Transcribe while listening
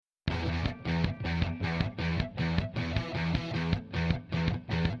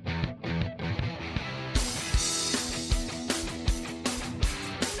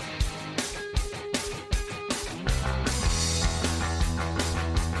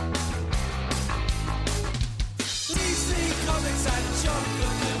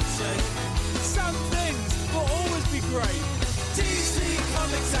great. DC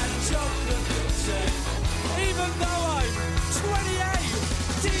Comics and chocolate milkshake. Even though I'm 28,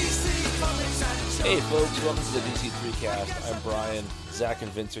 DC Comics and chocolate. Hey folks, welcome to the DC3cast. I'm Brian. Zach and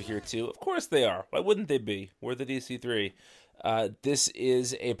Vince are here too. Of course they are. Why wouldn't they be? We're the DC3. This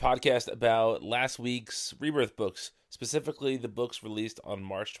is a podcast about last week's Rebirth books, specifically the books released on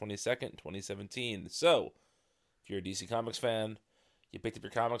March 22nd, 2017. So, if you're a DC Comics fan, you picked up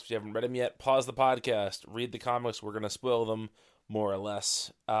your comics but you haven't read them yet, pause the podcast, read the comics. We're going to spoil them, more or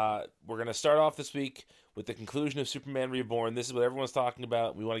less. We're going to start off this week with the conclusion of Superman Reborn. This is what everyone's talking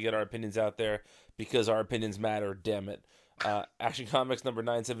about. We want to get our opinions out there because our opinions matter, damn it. Action Comics number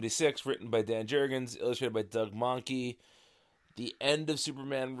 976, written by Dan Jurgens, illustrated by Doug Mahnke. The end of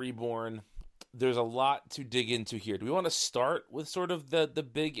Superman Reborn. There's a lot to dig into here. Do we want to start with sort of the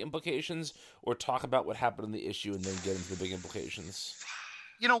big implications, or talk about what happened in the issue and then get into the big implications?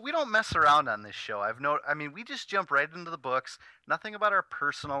 You know, we don't mess around on this show. We just jump right into the books. Nothing about our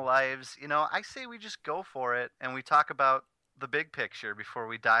personal lives. You know, I say we just go for it and we talk about the big picture before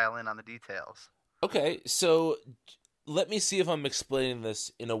we dial in on the details. Okay, so let me see if I'm explaining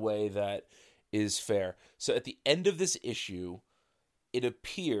this in a way that is fair. So at the end of this issue, it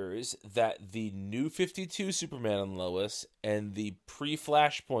appears that the New 52 Superman and Lois and the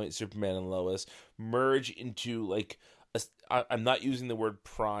pre-Flashpoint Superman and Lois merge into, like, I'm not using the word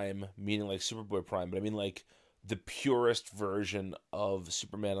prime, meaning like Superboy Prime, but I mean like the purest version of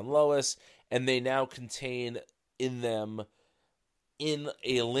Superman and Lois, and they now contain in them, in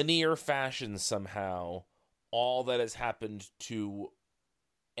a linear fashion somehow, all that has happened to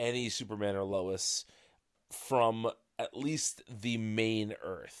any Superman or Lois from at least the main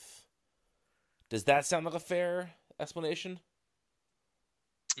Earth. Does that sound like a fair explanation?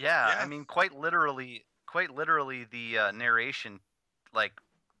 Yeah. I mean, quite literally, the narration, like,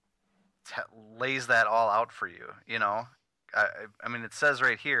 lays that all out for you. You know, I mean, it says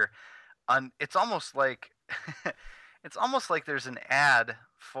right here, it's almost like, there's an ad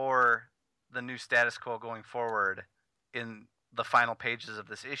for the new status quo going forward in the final pages of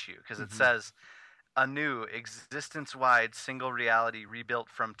this issue, because it says, a new existence-wide single reality rebuilt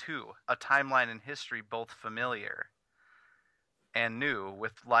from two, a timeline in history both familiar and new,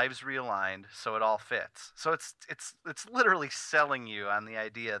 with lives realigned so it all fits. So it's literally selling you on the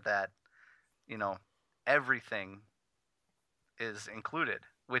idea that, you know, everything is included,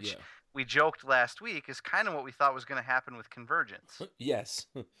 which we joked last week is kind of what we thought was going to happen with Convergence. Yes.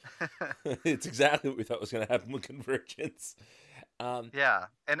 It's exactly what we thought was going to happen with Convergence. Yeah,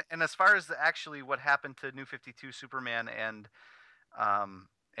 and as far as actually what happened to New 52 Superman and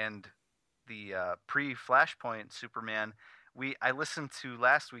the pre-Flashpoint Superman, I listened to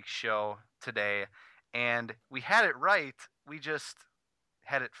last week's show today, and we had it right. We just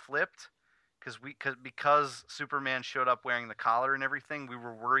had it flipped because Superman showed up wearing the collar and everything. We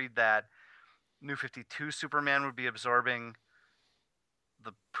were worried that New 52 Superman would be absorbing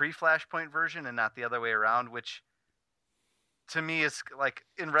the pre-Flashpoint version and not the other way around, which, to me, is like,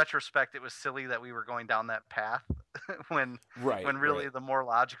 in retrospect, it was silly that we were going down that path when really the more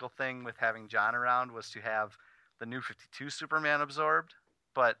logical thing with having John around was to have the New 52 Superman absorbed.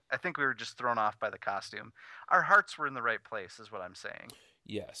 But I think we were just thrown off by the costume. Our hearts were in the right place, is what I'm saying.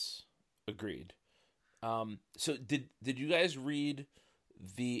 Yes, agreed. So did you guys read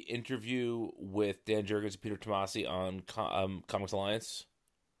the interview with Dan Jurgens and Peter Tomasi on Comics Alliance?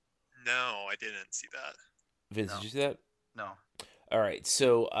 No, I didn't see that. Vince, did you see that? No. All right,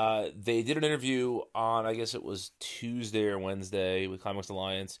 so they did an interview on, I guess it was Tuesday or Wednesday, with Comics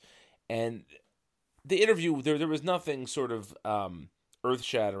Alliance, and the interview, there was nothing sort of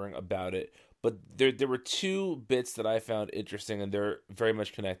earth-shattering about it, but there were two bits that I found interesting, and they're very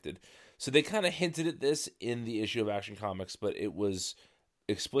much connected. So they kind of hinted at this in the issue of Action Comics, but it was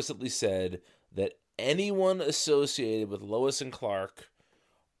explicitly said that anyone associated with Lois and Clark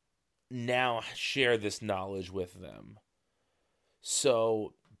now share this knowledge with them.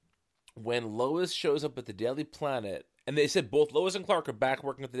 So when Lois shows up at the Daily Planet, and they said both Lois and Clark are back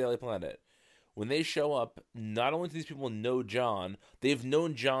working at the Daily Planet, when they show up, not only do these people know John, they've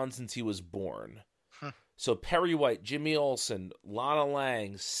known John since he was born. So Perry White, Jimmy Olsen, Lana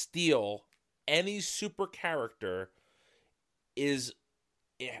Lang, Steel, any super character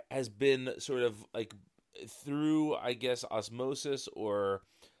has been sort of like through, I guess, osmosis, or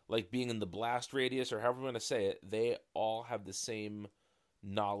like being in the blast radius, or however you want to say it, they all have the same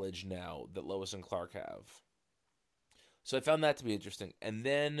knowledge now that Lois and Clark have. So I found that to be interesting. And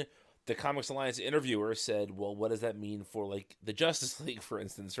then the Comics Alliance interviewer said, well, what does that mean for, like, the Justice League, for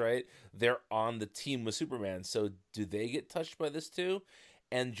instance, right? They're on the team with Superman, so do they get touched by this too?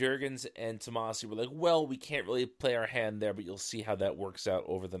 And Jurgens and Tomasi were like, well, we can't really play our hand there, but you'll see how that works out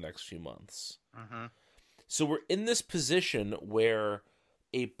over the next few months. Mm-hmm. So we're in this position where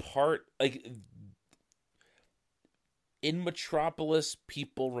a part, like, in Metropolis,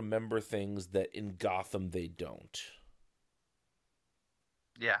 people remember things that in Gotham they don't.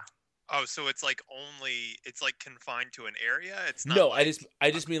 Yeah. Oh, so it's like it's like confined to an area? It's not No, like...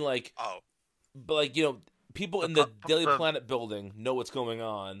 I just mean like, Oh. but like, you know, people in the Daily Planet building know what's going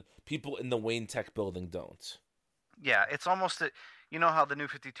on. People in the Wayne Tech building don't. Yeah, it's almost you know how the New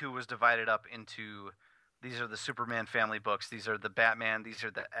 52 was divided up into, these are the Superman family books, these are the Batman, these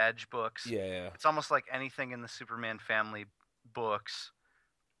are the Edge books. Yeah. It's almost like anything in the Superman family books,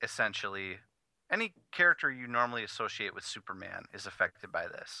 essentially. Any character you normally associate with Superman is affected by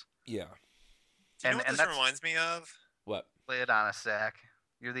this. Yeah. Do you know what this reminds me of? What? Lay it on us, Zach.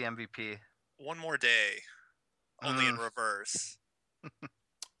 You're the MVP. One More Day, only in reverse.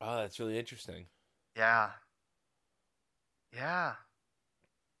 Oh, that's really interesting. Yeah. Yeah.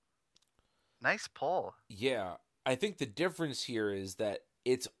 Nice pull. Yeah. I think the difference here is that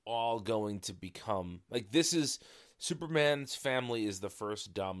it's all going to become, like, this is, Superman's family is the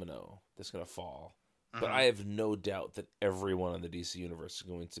first domino that's going to fall. But I have no doubt that everyone in the DC universe is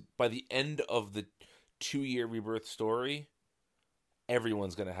going to, by the end of the 2-year Rebirth story,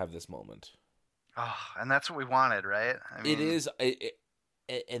 everyone's going to have this moment. Oh, and that's what we wanted, right? I mean, It is,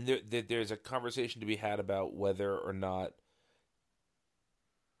 and there's a conversation to be had about whether or not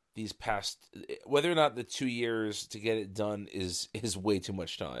whether or not the 2 years to get it done is way too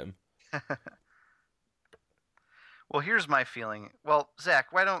much time. Well, here's my feeling. Well,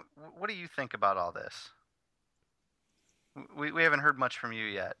 Zach, what do you think about all this? We haven't heard much from you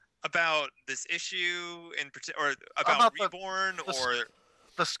yet. About this issue in particular, or about Reborn, or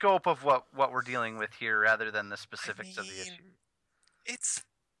the scope of what we're dealing with here, rather than the specifics of the issue. It's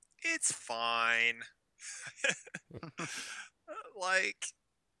fine. Like,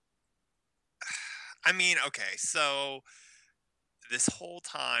 I mean, okay, so this whole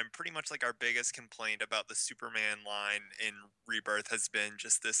time, pretty much like our biggest complaint about the Superman line in Rebirth has been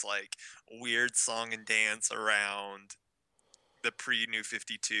just this like weird song and dance around the pre-New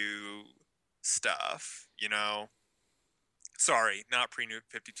 52 stuff, you know? Sorry, not pre-New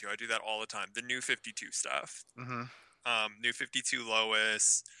 52. I do that all the time. The New 52 stuff. Mm-hmm. New 52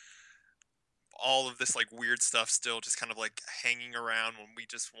 Lois. All of this like weird stuff still just kind of like hanging around when we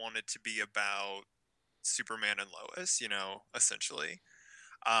just want it to be about Superman and Lois, you know, essentially.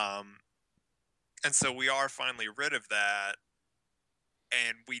 And so we are finally rid of that,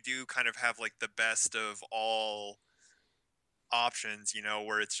 and we do kind of have like the best of all options, you know,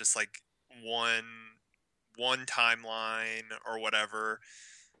 where it's just like one timeline or whatever.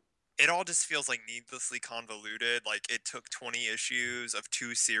 It all just feels like needlessly convoluted. Like it took 20 issues of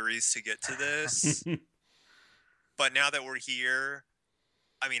 2 series to get to this. But now that we're here,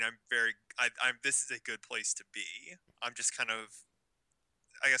 I mean, I'm this is a good place to be. I'm just kind of,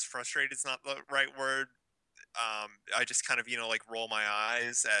 I guess frustrated is not the right word. I just kind of, you know, like roll my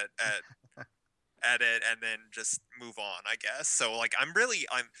eyes at it and then just move on, I guess. So like, I'm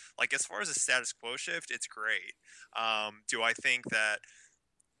like, as far as a status quo shift, it's great. Do I think that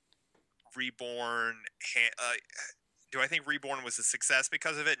Reborn, was a success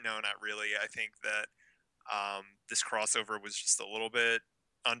because of it? No, not really. I think that this crossover was just a little bit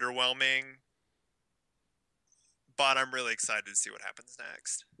underwhelming, but I'm really excited to see what happens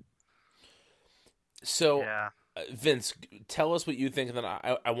next. So, yeah. Vince, tell us what you think, and then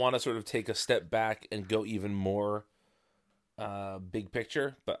I want to sort of take a step back and go even more big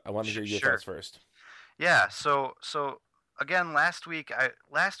picture, but I want to hear your thoughts first. Yeah, so again, last week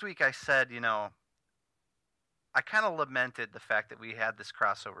I said, you know, I kind of lamented the fact that we had this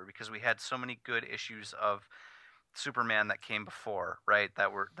crossover because we had so many good issues of Superman that came before, right?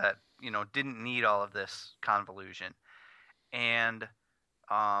 That you know, didn't need all of this convolution. And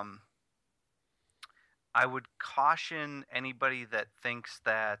I would caution anybody that thinks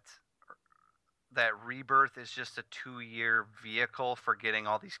that Rebirth is just a 2-year vehicle for getting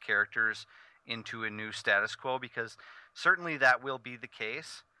all these characters into a new status quo, because certainly that will be the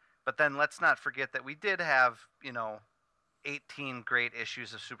case. But then let's not forget that we did have, you know, 18 great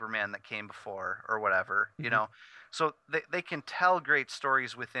issues of Superman that came before or whatever, you know. So they can tell great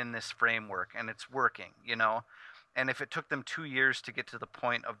stories within this framework, and it's working, you know. And if it took them 2 years to get to the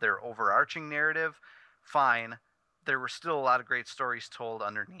point of their overarching narrative, fine. There were still a lot of great stories told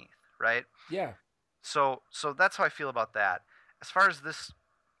underneath, right? Yeah. So that's how I feel about that. As far as this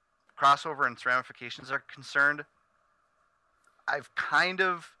crossover and its ramifications are concerned, I've kind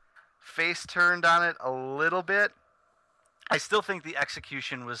of face turned on it a little bit. I still think the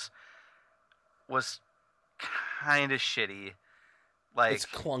execution was kind of shitty. Like, it's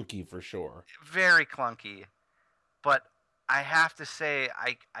clunky for sure. Very clunky. But I have to say,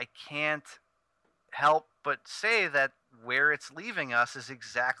 I can't help but say that where it's leaving us is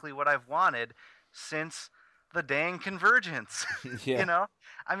exactly what I've wanted since the dang Convergence. Yeah. You know,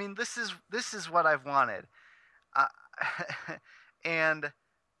 I mean, this is what I've wanted, and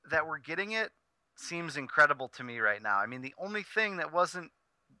that we're getting it seems incredible to me right now. I mean, the only thing that wasn't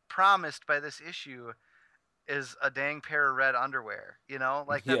promised by this issue is a dang pair of red underwear. You know,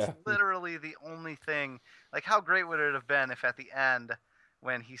 like that's literally the only thing. Like, how great would it have been if at the end,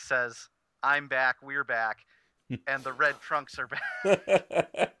 when he says, "I'm back, we're back," and the red trunks are back,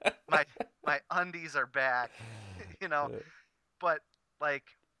 my undies are back, you know. But like,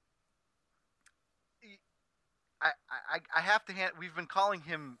 I have to hand. We've been calling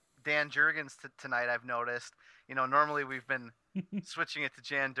him Dan Jurgens tonight. I've noticed. You know, normally we've been switching it to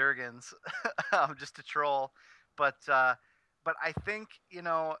Jan Durgens, just to troll. But I think, you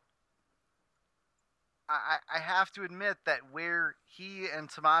know, I have to admit that where he and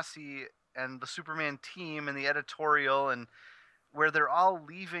Tomasi and the Superman team and the editorial and where they're all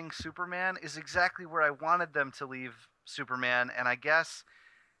leaving Superman is exactly where I wanted them to leave Superman. And I guess,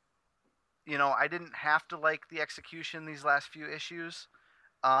 you know, I didn't have to like the execution these last few issues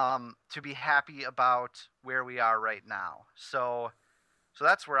to be happy about where we are right now. So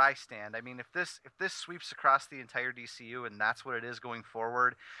that's where I stand. I mean, if this sweeps across the entire DCU and that's what it is going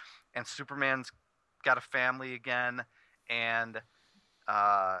forward, and Superman's got a family again, and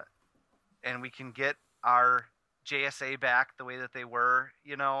we can get our JSA back the way that they were,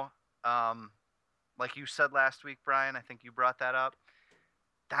 you know, like you said last week, Brian, I think you brought that up.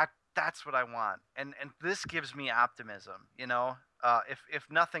 That's what I want, and this gives me optimism, you know. If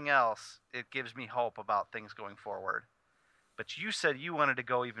nothing else, it gives me hope about things going forward. But you said you wanted to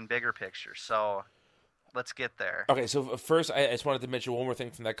go even bigger picture, so let's get there. Okay, so first, I just wanted to mention one more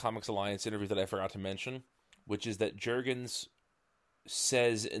thing from that Comics Alliance interview that I forgot to mention, which is that Jurgens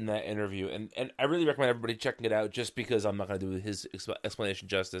says in that interview, and I really recommend everybody checking it out just because I'm not going to do his explanation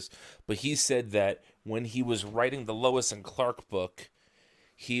justice, but he said that when he was writing the Lois and Clark book,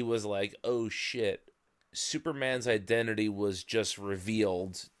 he was like, oh shit, Superman's identity was just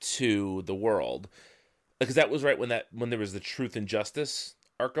revealed to the world. Because that was right when there was the Truth and Justice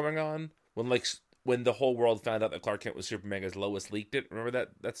arc going on, when the whole world found out that Clark Kent was Superman because Lois leaked it. Remember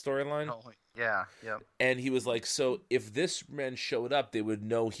that storyline? Oh, yeah, yeah. And he was like, so if this man showed up, they would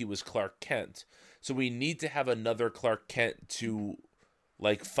know he was Clark Kent. So we need to have another Clark Kent to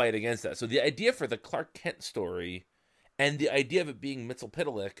like fight against that. So the idea for the Clark Kent story and the idea of it being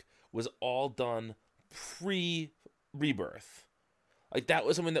Mxyzptlk was all done pre-Rebirth. Like that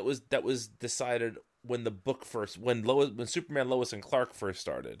was something that was decided when the book first, when Superman, Lois, and Clark first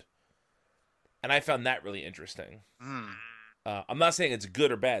started. And I found that really interesting. I'm not saying it's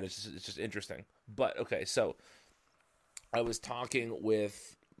good or bad. It's just interesting. But okay, so I was talking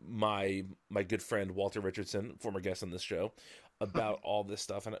with my good friend Walter Richardson, former guest on this show, about all this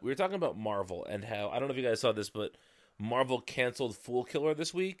stuff, and we were talking about Marvel and how, I don't know if you guys saw this, but Marvel canceled Fool Killer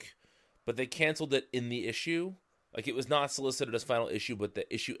this week, but they canceled it in the issue. Like, it was not solicited as final issue, but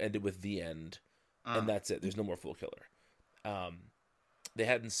the issue ended with the end, and that's it. There's no more Fool Killer. They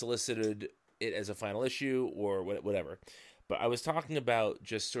hadn't solicited it as a final issue or whatever. But I was talking about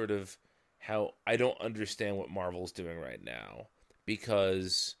just sort of how I don't understand what Marvel's doing right now.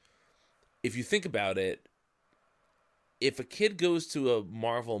 Because if you think about it, if a kid goes to a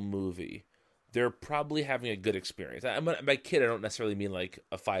Marvel movie, they're probably having a good experience. By kid, I don't necessarily mean like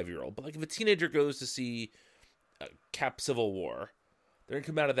a 5-year-old. But like if a teenager goes to see Cap Civil War, they're going to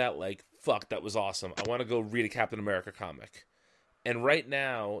come out of that like, fuck, that was awesome. I want to go read a Captain America comic. And right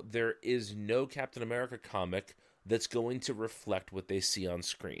now, there is no Captain America comic that's going to reflect what they see on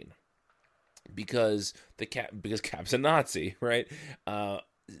screen. Because Cap's a Nazi, right?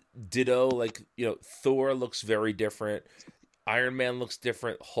 Ditto, like, you know, Thor looks very different. Iron Man looks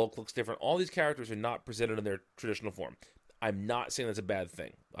different. Hulk looks different. All these characters are not presented in their traditional form. I'm not saying that's a bad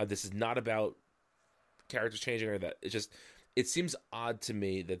thing. This is not about characters changing or that. It's just, it seems odd to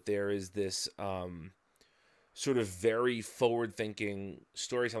me that there is this sort of very forward-thinking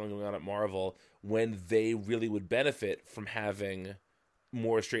storytelling going on at Marvel when they really would benefit from having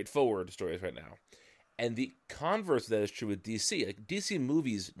more straightforward stories right now. And the converse of that is true with DC. Like, DC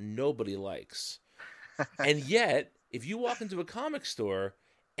movies, nobody likes. And yet, if you walk into a comic store,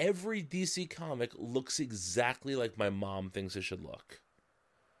 every DC comic looks exactly like my mom thinks it should look.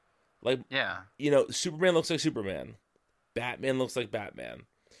 Like, yeah, you know, Superman looks like Superman. Batman looks like Batman.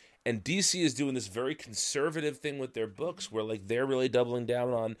 And DC is doing this very conservative thing with their books where like they're really doubling down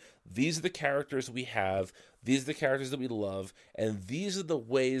on these are the characters we have, these are the characters that we love, and these are the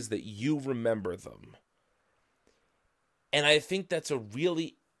ways that you remember them. And I think it's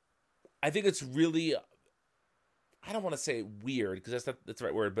really, I don't want to say weird because that's the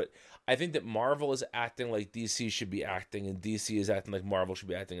right word, but I think that Marvel is acting like DC should be acting and DC is acting like Marvel should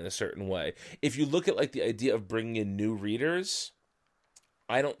be acting in a certain way. If you look at like the idea of bringing in new readers,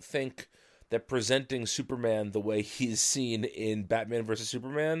 I don't think that presenting Superman the way he's seen in Batman vs.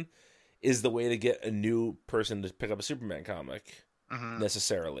 Superman is the way to get a new person to pick up a Superman comic,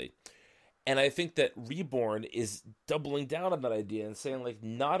 necessarily. And I think that Reborn is doubling down on that idea and saying, like,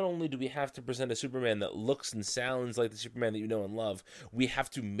 not only do we have to present a Superman that looks and sounds like the Superman that you know and love, we have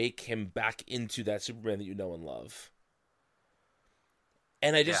to make him back into that Superman that you know and love.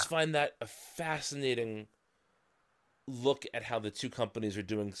 And I just find that a fascinating look at how the two companies are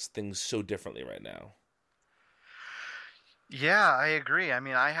doing things so differently right now. Yeah, I agree. I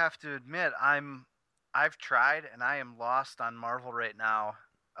mean, I have to admit, I've tried and I am lost on Marvel right now.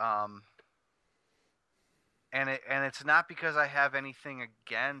 And it's not because I have anything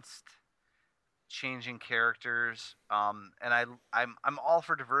against changing characters. And I'm all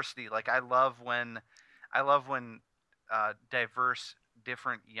for diversity. Like I love when diverse,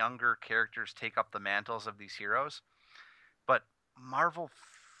 different, younger characters take up the mantles of these heroes. But Marvel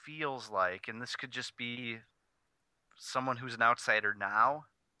feels like, and this could just be someone who's an outsider now,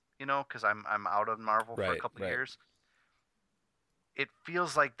 you know, because I'm out of Marvel for a couple of years. It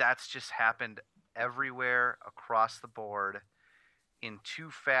feels like that's just happened everywhere across the board in too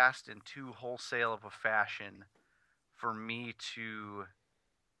fast and too wholesale of a fashion for me to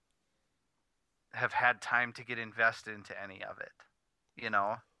have had time to get invested into any of it, you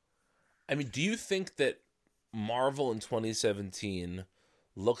know? I mean, do you think that Marvel in 2017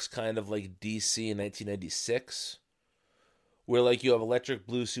 looks kind of like DC in 1996? Where, like, you have Electric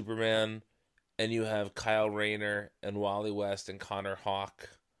Blue Superman, and you have Kyle Rayner and Wally West and Connor Hawke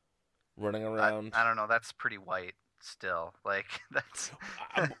running around. I don't know. That's pretty white still. Like, that's...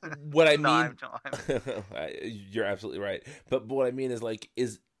 what I mean... You're absolutely right. But what I mean is, like,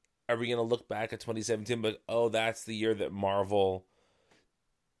 are we going to look back at 2017 but, oh, that's the year that Marvel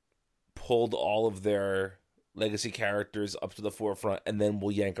pulled all of their legacy characters up to the forefront, and then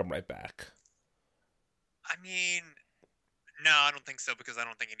we'll yank them right back? I mean... No, I don't think so, because I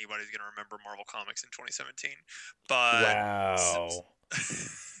don't think anybody's going to remember Marvel Comics in 2017. But wow.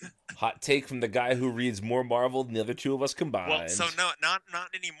 Hot take from the guy who reads more Marvel than the other two of us combined. Well, so no, not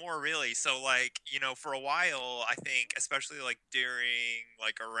anymore, really. So, like, you know, for a while, I think, especially, like, during,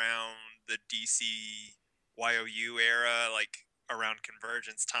 like, around the DC YOU era, like, around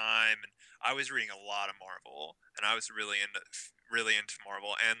Convergence time, and I was reading a lot of Marvel, and I was really into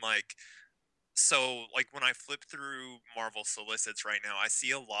Marvel, and, like... So, like, when I flip through Marvel solicits right now, I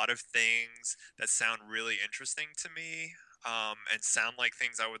see a lot of things that sound really interesting to me, and sound like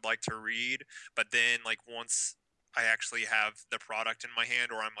things I would like to read. But then, like, once I actually have the product in my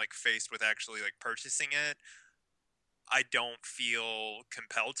hand, or I'm, like, faced with actually, like, purchasing it, I don't feel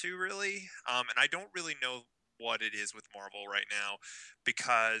compelled to, really. And I don't really know what it is with Marvel right now,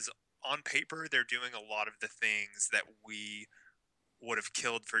 because on paper, they're doing a lot of the things that we would have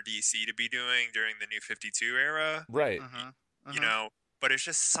killed for DC to be doing during the New 52 era. Right. You know, but it's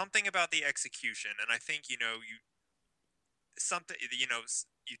just something about the execution. And I think, you know, you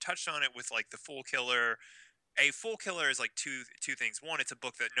touched on it with, like, the Fool Killer. A Fool Killer is, like, two things. One, it's a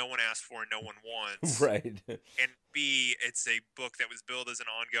book that no one asked for and no one wants. Right. And B, it's a book that was billed as an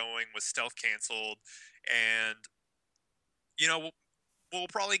ongoing, was stealth canceled. And, you know, we'll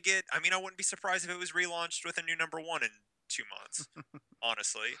probably get... I mean, I wouldn't be surprised if it was relaunched with a new #1 in 2 months,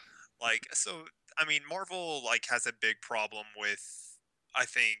 honestly. Like, so, I mean, Marvel, like, has a big problem with, I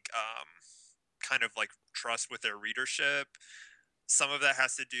think, kind of, like, trust with their readership. Some of that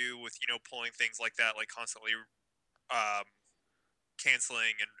has to do with, you know, pulling things like that, like, constantly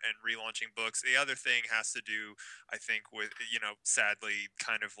canceling and relaunching books. The other thing has to do, I think, with, you know, sadly,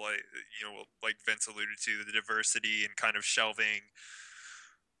 kind of like, you know, like Vince alluded to, the diversity and kind of shelving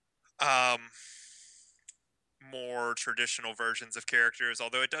more traditional versions of characters,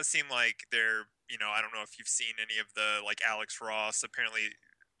 although it does seem like they're, you know, I don't know if you've seen any of the, like, Alex Ross, apparently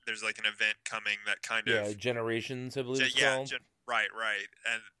there's, like, an event coming that kind of... Generations, I believe it's called. Right,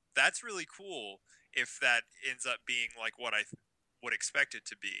 and that's really cool if that ends up being, like, what I would expect it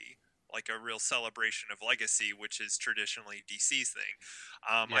to be, like a real celebration of legacy, which is traditionally DC's thing.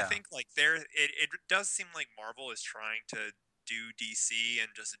 I think, like, it does seem like Marvel is trying to do DC and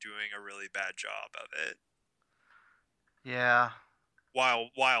just doing a really bad job of it. Yeah. while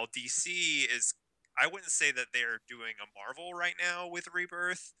DC is, I wouldn't say that they're doing a Marvel right now with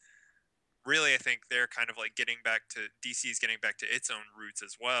Rebirth. Really, I think they're kind of like DC's getting back to its own roots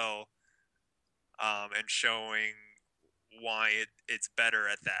as well, and showing why it's better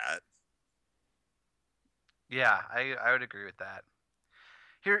at that. Yeah, I would agree with that.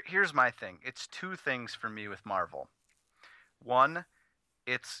 Here's my thing. It's two things for me with Marvel. One,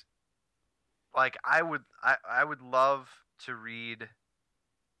 it's like I would love to read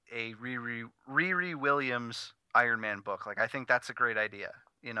a Riri Williams Iron Man book. Like, I think that's a great idea.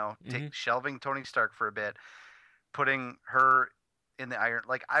 You know, shelving Tony Stark for a bit, putting her in the Iron.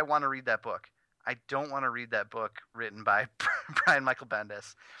 Like, I want to read that book. I don't want to read that book written by Brian Michael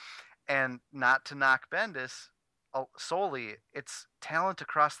Bendis. And not to knock Bendis solely, it's talent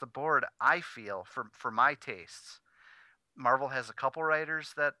across the board, I feel, for my tastes. Marvel has a couple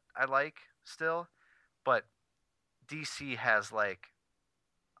writers that I like still, but DC has like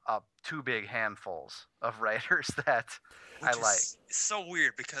two big handfuls of writers that I like. It's so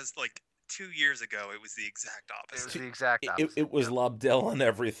weird because like 2 years ago it was the exact opposite. It was the exact opposite. It was Lobdell on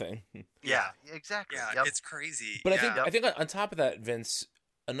everything. Yeah, exactly. Yeah, yep. It's crazy. But I think on top of that, Vince,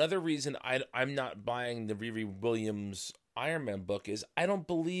 another reason I'm not buying the Riri Williams Iron Man book is I don't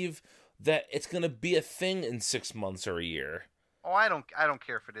believe that it's going to be a thing in 6 months or a year. Oh, I don't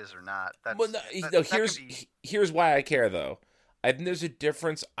care if it is or not. Here's why I care though. I think there's a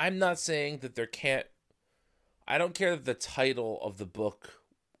difference. I'm not saying that I don't care that the title of the book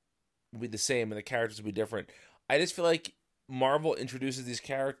will be the same and the characters will be different. I just feel like Marvel introduces these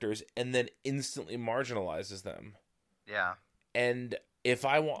characters and then instantly marginalizes them. Yeah. And if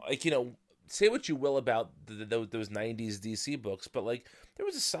I want, like, you know, say what you will about those 90s DC books, but like there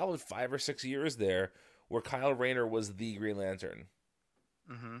was a solid 5 or 6 years there where Kyle Rayner was the Green Lantern.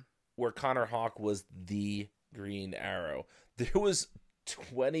 Mm-hmm. Where Connor Hawke was the Green Arrow. There was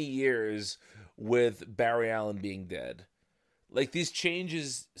 20 years with Barry Allen being dead. Like, these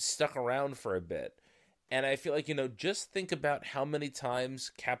changes stuck around for a bit. And I feel like, you know, just think about how many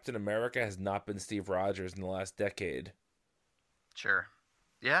times Captain America has not been Steve Rogers in the last decade. Sure.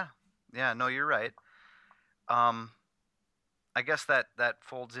 Yeah. Yeah, no, you're right. I guess that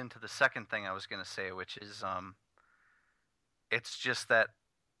folds into the second thing I was going to say, which is it's just that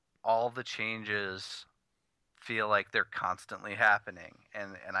all the changes feel like they're constantly happening,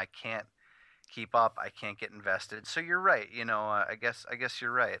 and I can't keep up. I can't get invested. So you're right. You know, I guess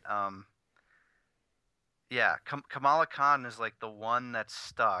you're right. Yeah, Kamala Khan is like the one that's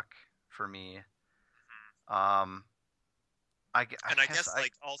stuck for me. I guess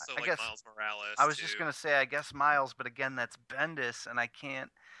Miles Morales. I was just gonna say, I guess Miles, but again, that's Bendis, and I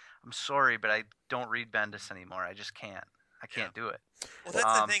can't. I'm sorry, but I don't read Bendis anymore. I just can't. I can't do it. Well,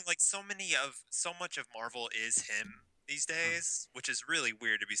 that's the thing. Like, so much of Marvel is him these days, which is really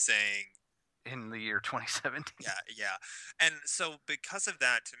weird to be saying in the year 2017. Yeah. And so because of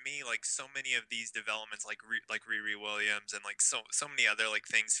that, to me, like, so many of these developments, like Riri Williams and like so many other like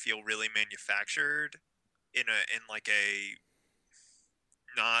things feel really manufactured in like a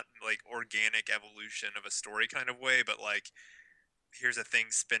not like organic evolution of a story kind of way, but like here's a thing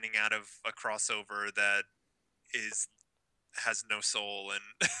spinning out of a crossover that has no soul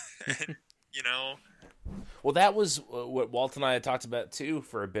and you know. Well, that was what Walt and I had talked about too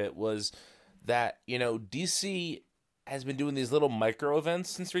for a bit, was that, you know, DC has been doing these little micro events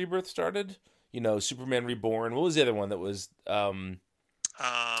since Rebirth started. You know, Superman Reborn. What was the other one that was there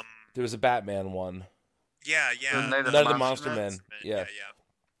was a Batman one. Yeah. Night of the Monster Men. Yeah.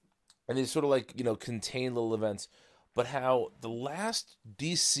 And these sort of like, you know, contained little events. But how the last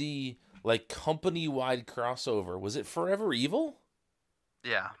DC like company-wide crossover, was it Forever Evil?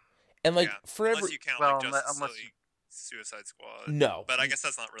 Yeah. And like Forever, unless you count unless Suicide Squad. No, but I guess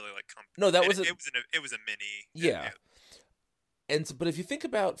that's not really like company. No, that was it was a mini. Yeah. But if you think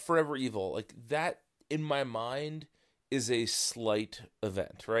about Forever Evil, like that in my mind is a slight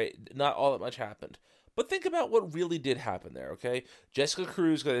event, right? Not all that much happened. But think about what really did happen there, okay? Jessica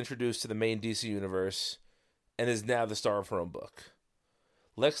Cruz got introduced to the main DC universe and is now the star of her own book.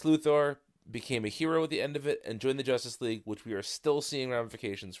 Lex Luthor became a hero at the end of it and joined the Justice League, which we are still seeing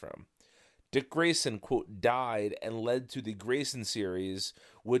ramifications from. Dick Grayson, quote, died and led to the Grayson series,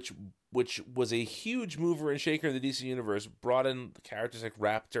 which was a huge mover and shaker in the DC universe, brought in characters like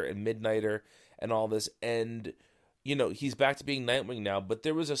Raptor and Midnighter and all this, and, you know, he's back to being Nightwing now, but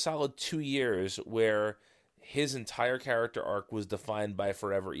there was a solid 2 years where his entire character arc was defined by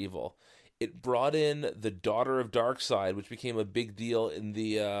Forever Evil. It brought in the daughter of Darkseid, which became a big deal in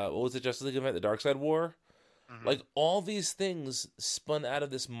the, what was the Justice League event? The Darkseid War? Mm-hmm. Like, all these things spun out of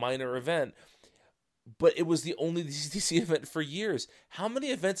this minor event. but it was the only DC event for years. How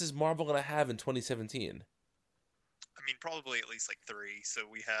many events is Marvel going to have in 2017? I mean, probably at least like 3. So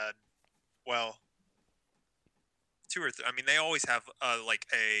we had, well, 2 or 3. I mean, they always have like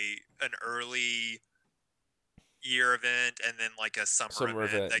an early year event and then like a summer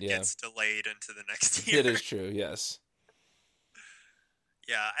event that gets delayed into the next year. It is true, yes.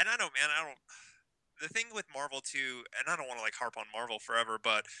 Yeah, and I don't. The thing with Marvel too, and I don't want to like harp on Marvel forever,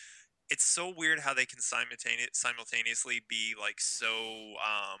 but it's so weird how they can simultaneously be like so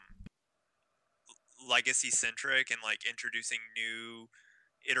legacy centric and like introducing new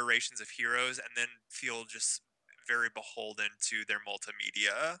iterations of heroes, and then feel just very beholden to their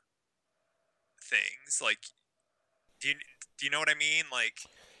multimedia things. Like, do you know what I mean? Like,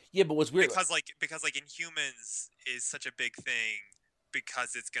 yeah, but what's weird because Inhumans is such a big thing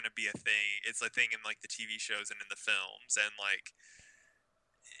because it's going to be a thing. It's a thing in like the TV shows and in the films, and like,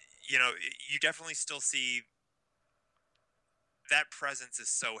 you know, you definitely still see that presence is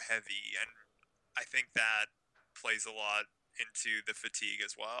so heavy, and I think that plays a lot into the fatigue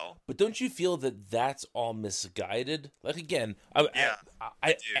as well. But don't you feel that that's all misguided? Like, again, I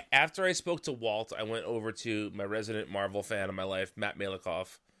do. After I spoke to Walt, I went over to my resident Marvel fan of my life, Matt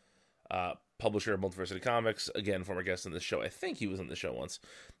Malikoff, publisher of Multiversity Comics, again, former guest on the show. I think he was on the show once.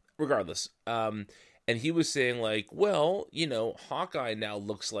 Regardless. And he was saying, like, well, you know, Hawkeye now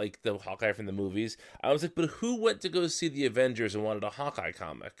looks like the Hawkeye from the movies. I was like, but who went to go see the Avengers and wanted a Hawkeye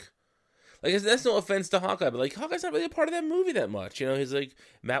comic? Like, that's no offense to Hawkeye, but, like, Hawkeye's not really a part of that movie that much. You know, he's like,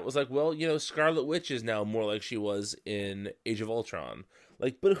 Matt was like, well, you know, Scarlet Witch is now more like she was in Age of Ultron.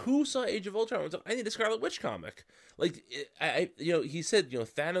 Like, but who saw Age of Ultron and was like, I need a Scarlet Witch comic? Like, you know, he said, you know,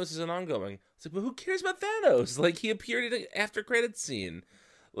 Thanos is an ongoing. It's like, but who cares about Thanos? Like, he appeared in an after credits scene.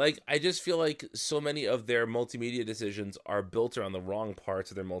 Like, I just feel like so many of their multimedia decisions are built around the wrong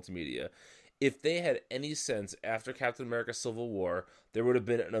parts of their multimedia. If they had any sense after Captain America Civil War, there would have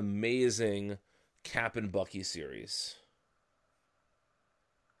been an amazing Cap and Bucky series.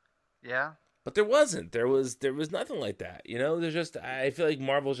 Yeah. But there wasn't. There was nothing like that. You know, there's just, I feel like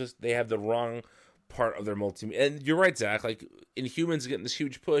Marvel's just, they have the wrong part of their multimedia. And you're right, Zach, like, Inhumans getting this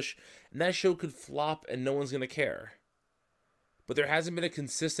huge push, and that show could flop and no one's going to care. But there hasn't been a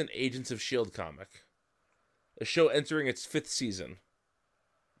consistent Agents of S.H.I.E.L.D. comic. A show entering its 5th season.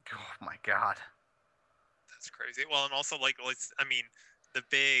 Oh my god. That's crazy. Well, and also, like, I mean, the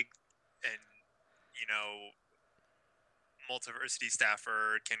big and, you know, Multiversity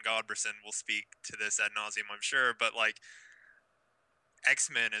staffer Ken Godberson will speak to this ad nauseum, I'm sure, but, like,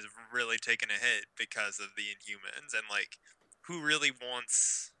 X-Men has really taken a hit because of the Inhumans, and, like, who's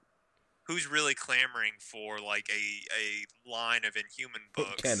really clamoring for, like, a line of Inhuman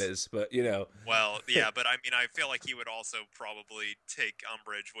books? Ken is, but, you know. Well, yeah, but, I mean, I feel like he would also probably take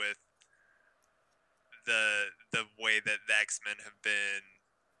umbrage with the way that the X-Men have been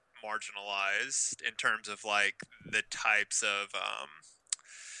marginalized in terms of, like, the types of I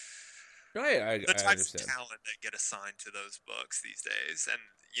types understand. of talent that get assigned to those books these days. And,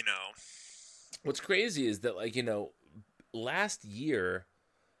 you know, what's crazy is that, like, you know, last year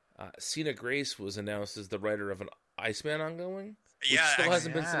Cena Grace was announced as the writer of an Iceman ongoing, which still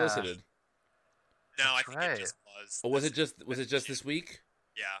hasn't been solicited. No, That's I think right. it just was. Oh, was it just this week?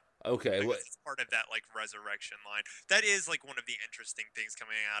 Yeah. Okay. Because it's part of that, like, resurrection line. That is, like, one of the interesting things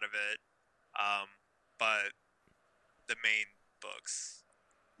coming out of it. But the main books.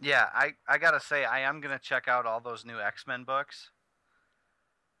 Yeah, I gotta say, I am gonna check out all those new X-Men books.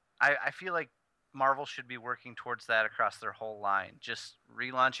 I feel like Marvel should be working towards that across their whole line. Just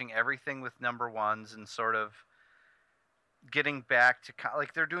relaunching everything with number ones and sort of getting back to,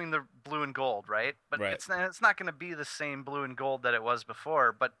 like, they're doing the blue and gold, right? But Right. it's not going to be the same blue and gold that it was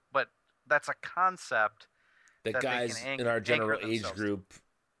before. But that's a concept that they guys can in our general anchor age themselves group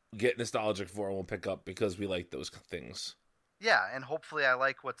get nostalgic for and will pick up because we like those things. Yeah, and hopefully I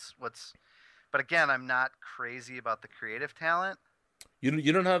like what's. But again, I'm not crazy about the creative talent.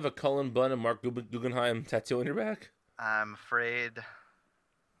 You don't have a Cullen Bunn and Mark Guggenheim tattoo on your back? I'm afraid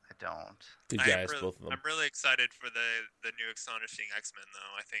I don't. Good guys, both of them. I'm really excited for the new Astonishing X-Men,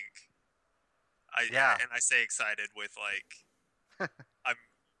 though. I think, and I say excited with, like, I'm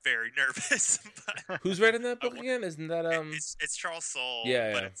very nervous. But who's writing that book again? Isn't that It's Charles Soule.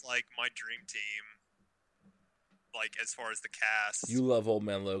 Yeah, but yeah. it's like my dream team. Like, as far as the cast. You love Old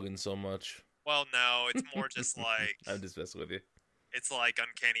Man Logan so much. Well, no, it's more just like I'm just messing with you. It's like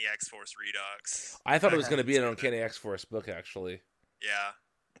Uncanny X-Force Redux. I thought it was going to be an Uncanny X-Force book, actually. Yeah.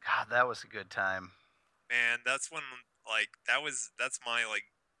 God, that was a good time. Man, that's when, like, that's my, like,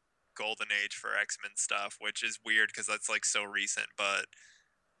 golden age for X-Men stuff, which is weird because that's, like, so recent, but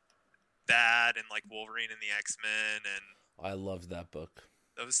bad and like Wolverine and the X-Men, and I loved that book.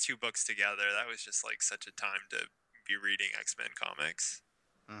 those two books together, that was just like such a time to be reading X-Men comics.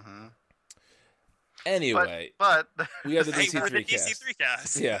 Mm-hmm. Anyway, but we have the Hey, DC3 we're the cast. DC3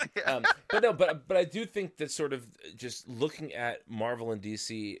 cast. Yeah. But I do think that sort of just looking at Marvel and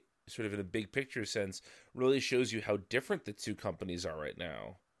DC sort of in a big picture sense really shows you how different the two companies are right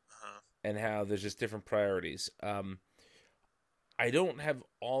now, and how there's just different priorities. I don't have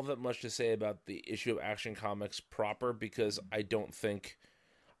all that much to say about the issue of Action Comics proper, because I think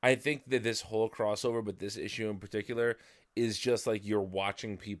that this whole crossover, but this issue in particular, is just like you're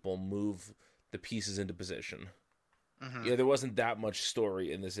watching people move the pieces into position. Mm-hmm. Yeah, there wasn't that much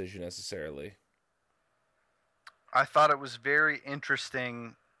story in this issue necessarily. I thought it was very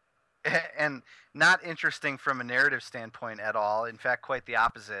interesting, and not interesting from a narrative standpoint at all. In fact, quite the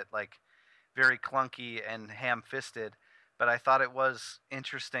opposite, like very clunky and ham-fisted. But I thought it was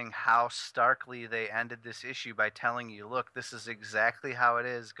interesting how starkly they ended this issue by telling you, look, this is exactly how it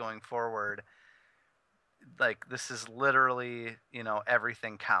is going forward. Like, this is literally,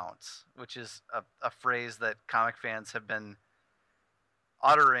 everything counts, which is a phrase that comic fans have been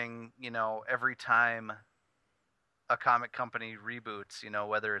uttering, every time a comic company reboots,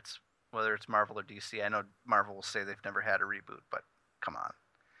 whether it's Marvel or DC. I know Marvel will say they've never had a reboot, but come on.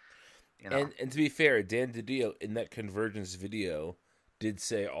 And to be fair, Dan DiDio in that Convergence video did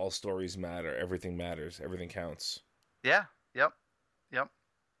say all stories matter, everything matters, everything counts. Yeah, yep.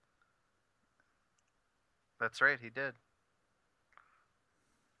 That's right, he did.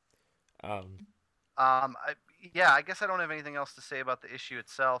 I guess I don't have anything else to say about the issue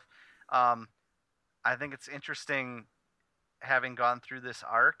itself. I think it's interesting having gone through this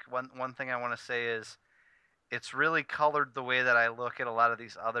arc. One thing I want to say is it's really colored the way that I look at a lot of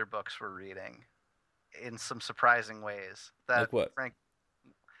these other books we're reading in some surprising ways. Like what?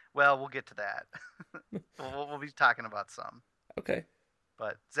 Well, we'll get to that. we'll be talking about some. Okay.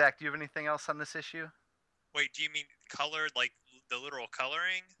 But Zach, do you have anything else on this issue? Wait, do you mean colored, like the literal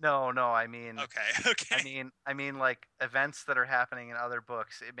coloring? No, I mean... Okay. I mean, like, events that are happening in other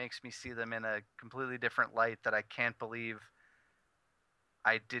books, it makes me see them in a completely different light that I can't believe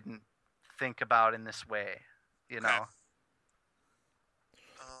I didn't think about in this way, Do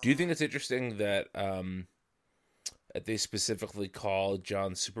you think it's interesting that that they specifically call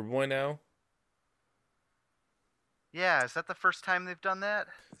John Superboy now? Yeah, is that the first time they've done that?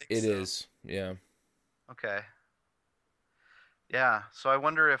 It is, yeah. Okay. Yeah, so I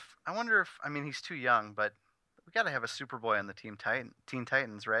wonder if I mean, he's too young, but we got to have a Superboy on the Teen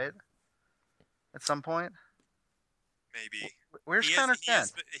Titans, right? At some point. Maybe. Where's Connor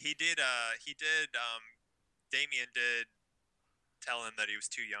Kent? He did. Damian did tell him that he was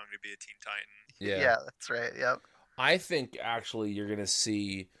too young to be a Teen Titan. Yeah, that's right. Yep. I think actually you're gonna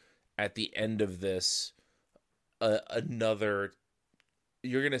see at the end of this another.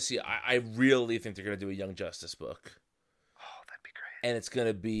 You're gonna see. I really think they're gonna do a Young Justice book. Oh, that'd be great. And it's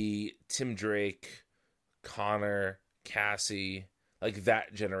gonna be Tim Drake, Connor, Cassie, like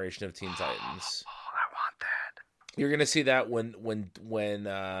that generation of Teen Titans. Oh, I want that. You're gonna see that when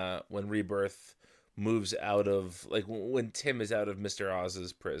Rebirth moves out of, like, when Tim is out of Mr.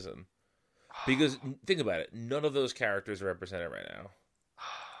 Oz's prison. Because think about it, none of those characters are represented right now. Oh,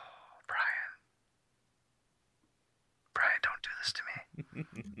 Brian, don't do this to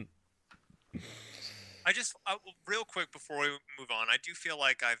me. Real quick before we move on, I do feel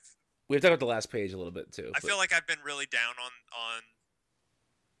like We've talked about the last page a little bit too. I feel like I've been really down on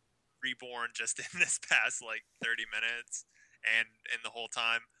Reborn just in this past like 30 minutes and in the whole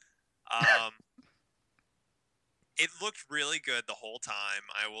time. It looked really good the whole time.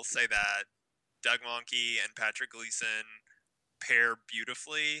 I will say that Doug Mahnke and Patrick Gleason pair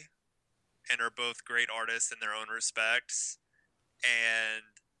beautifully and are both great artists in their own respects.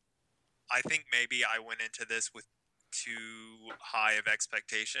 And I think maybe I went into this with too high of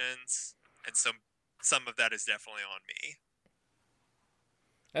expectations, and some of that is definitely on me.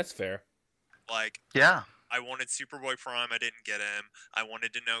 That's fair. Like, yeah, I wanted Superboy Prime. I didn't get him. I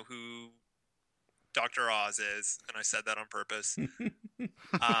wanted to know who Dr. Oz is, and I said that on purpose.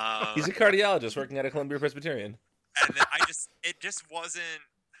 He's a cardiologist working at a Columbia Presbyterian. And then it just wasn't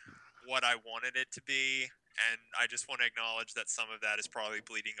what I wanted it to be, and I just want to acknowledge that some of that is probably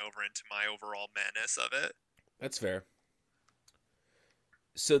bleeding over into my overall madness of it. That's fair.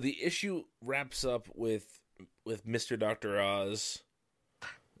 So the issue wraps up with Mr. Dr. Oz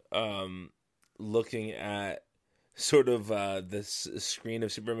looking at sort of this screen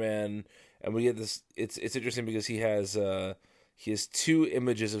of Superman, and we get this. It's interesting because he has two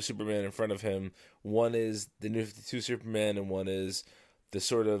images of Superman in front of him. One is the New 52 Superman, and one is the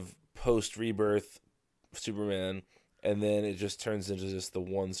sort of post Rebirth Superman, and then it just turns into just the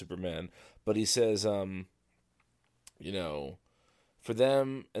one Superman. But he says, you know, for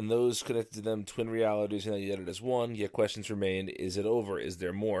them and those connected to them, twin realities are now united as one, yet questions remain. Is it over? Is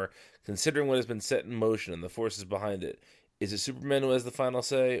there more? Considering what has been set in motion and the forces behind it, is it Superman who has the final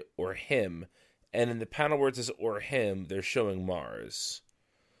say, or him? And in the panel where it says, or him, they're showing Mars.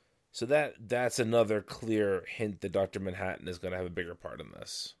 So that's another clear hint that Dr. Manhattan is going to have a bigger part in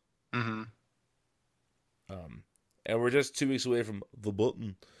this. Mm-hmm. And we're just 2 weeks away from the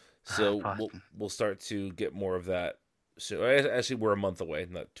button. So we'll start to get more of that. So actually, we're a month away,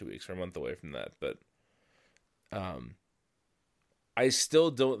 not 2 weeks. We're a month away from that. But I still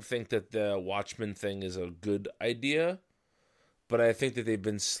don't think that the Watchmen thing is a good idea. But I think that they've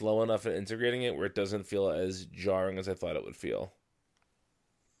been slow enough at integrating it where it doesn't feel as jarring as I thought it would feel.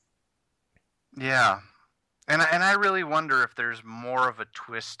 Yeah. And I really wonder if there's more of a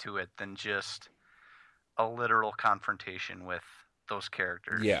twist to it than just a literal confrontation with those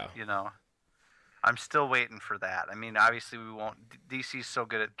characters. Yeah. You know? I'm still waiting for that. I mean, obviously we won't... DC's so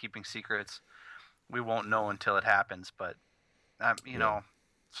good at keeping secrets, we won't know until it happens, but, you know,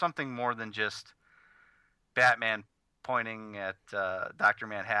 something more than just Batman pointing at Dr.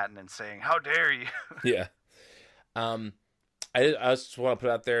 Manhattan and saying, how dare you? Yeah. I just want to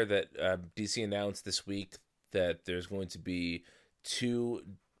put out there that DC announced this week that there's going to be 2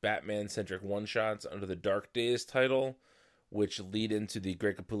 Batman-centric one-shots under the Dark Days title, which lead into the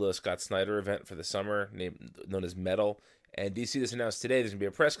Greg Capullo Scott Snyder event for the summer, known as Metal. And DC just announced today there's going to be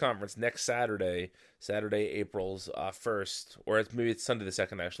a press conference next Saturday, April's 1st, or maybe it's Sunday the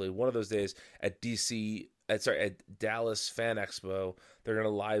 2nd, actually. One of those days at Dallas Fan Expo. They're going to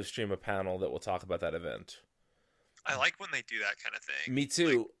live stream a panel that will talk about that event. I like when they do that kind of thing. Me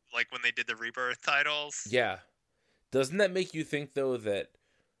too. Like when they did the Rebirth titles. Yeah. Doesn't that make you think, though, that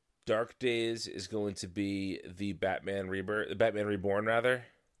Dark Days is going to be the Batman Reborn, rather?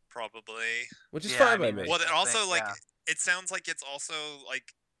 Probably. Which is fine by me. Well, it also, it sounds like it's also,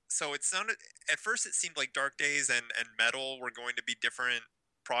 like, so it sounded, at first it seemed like Dark Days and Metal were going to be different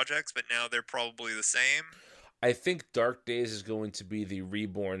projects, but now they're probably the same. I think Dark Days is going to be the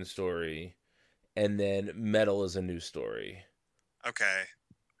Reborn story, and then Metal is a new story. Okay.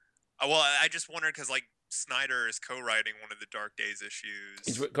 Well, I just wondered because, like, Snyder is co-writing one of the Dark Days issues.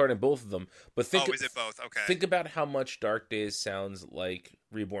 He's writing both of them. But is it both? Okay. Think about how much Dark Days sounds like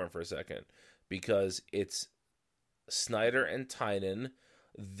Reborn for a second, because it's Snyder and Tynion,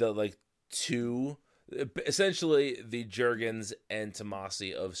 the 2, essentially the Jurgens and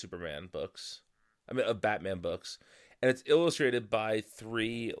Tomasi of Superman books. Of Batman books. And it's illustrated by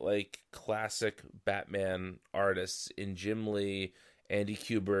 3 classic Batman artists in Jim Lee, Andy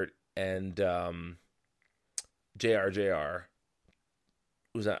Kubert, and JR,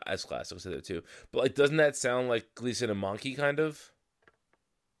 who's not as classic as the other 2. But doesn't that sound like Gleason and Monkey kind of?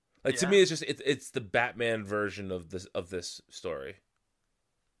 To me, it's just it's the Batman version of this story.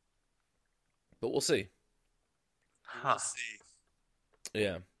 But we'll see. We'll see.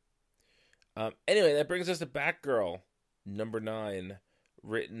 Yeah. Anyway, that brings us to Batgirl, number 9,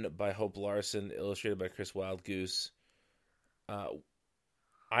 written by Hope Larson, illustrated by Chris Wildgoose.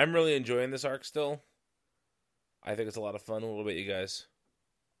 I'm really enjoying this arc still. I think it's a lot of fun. What about you guys?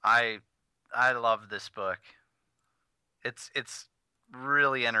 I love this book. It's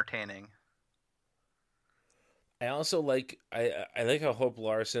really entertaining. I also like I like how Hope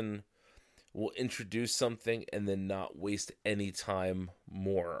Larson will introduce something and then not waste any time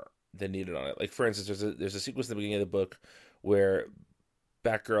more than needed on it. Like, for instance, there's a sequence in the beginning of the book where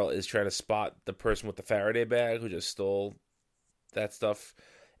Batgirl is trying to spot the person with the Faraday bag who just stole that stuff,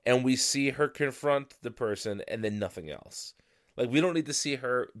 and we see her confront the person and then nothing else. We don't need to see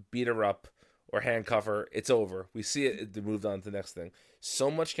her beat her up or handcuff her. It's over. We see it moved on to the next thing. So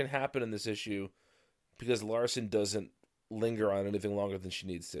much can happen in this issue because Larson doesn't linger on anything longer than she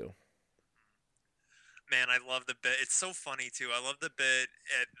needs to. Man, I love the bit. It's so funny too. I love the bit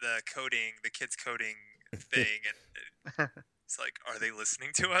at the kids coding thing, and it's like, are they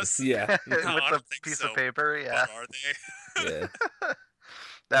listening to us? Yeah, no, with the piece of paper. Yeah, what are they? Yeah,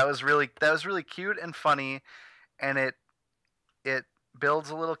 that was really cute and funny, and it builds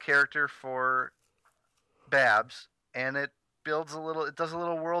a little character for Babs, and it does a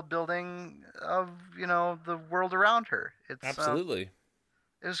little world building of the world around her. It's absolutely.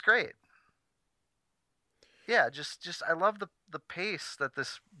 It was great. Yeah, just I love the pace that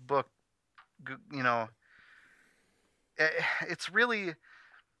this book, it's really,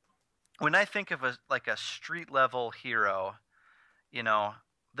 when I think of a street level hero,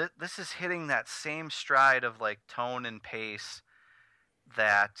 this is hitting that same stride of tone and pace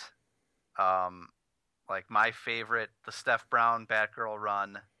that like my favorite, the Steph Brown Batgirl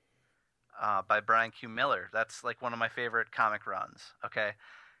run by Brian Q. Miller. That's like one of my favorite comic runs. Okay,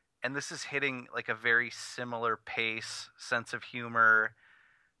 and this is hitting like a very similar pace, sense of humor,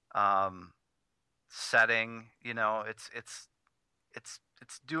 setting. You know, it's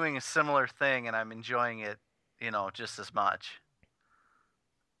doing a similar thing, and I'm enjoying it. You know, just as much.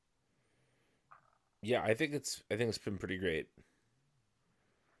 Yeah, I think it's been pretty great.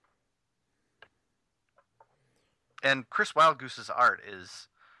 And Chris Wildgoose's art is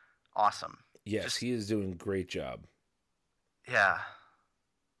awesome. Yes, he is doing a great job. Yeah,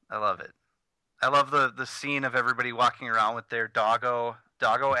 I love it. I love the scene of everybody walking around with their doggo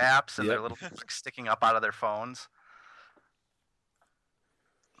apps and their little like, sticking up out of their phones.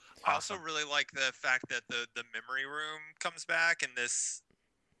 I also really like the fact that the memory room comes back, and this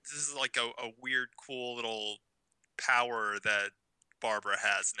is like a weird, cool little power that Barbara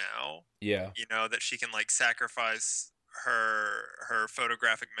has now. Yeah. You know, that she can like sacrifice her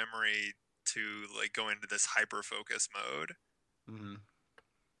photographic memory to like go into this hyper focus mode. Mm-hmm.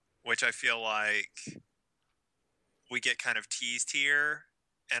 Which I feel like we get kind of teased here,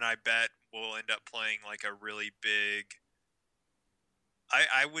 and I bet we'll end up playing like a really big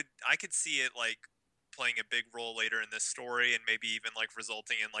I could see it like playing a big role later in this story, and maybe even like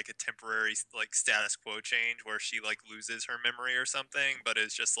resulting in like a temporary like status quo change where she like loses her memory or something, but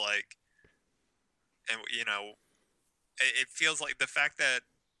it's just like, and you know, it feels like the fact that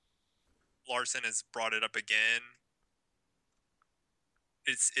Larson has brought it up again,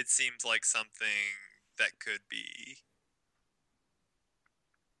 it seems like something that could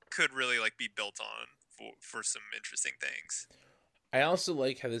really like be built on for some interesting things. I also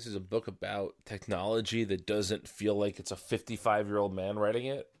like how this is a book about technology that doesn't feel like it's a 55-year-old man writing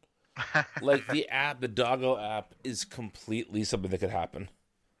it. Like the Doggo app is completely something that could happen.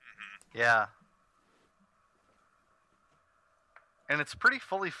 Yeah. And it's pretty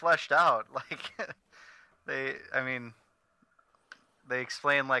fully fleshed out. Like they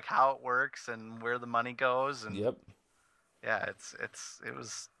explain like how it works and where the money goes, and Yep. Yeah,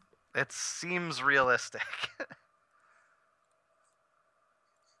 it seems realistic.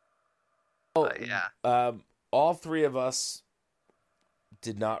 Yeah. All three of us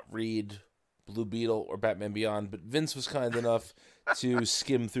did not read Blue Beetle or Batman Beyond, but Vince was kind enough to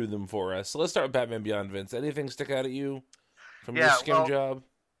skim through them for us. So let's start with Batman Beyond, Vince. Anything stick out at you from your skim job?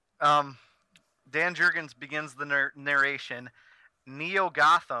 Dan Jurgens begins the narration. Neo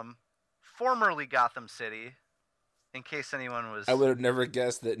Gotham, formerly Gotham City, in case anyone was... I would have never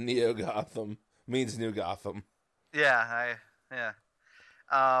guessed that Neo Gotham means New Gotham. Yeah,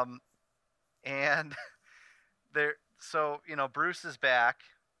 and there, so you know, Bruce is back,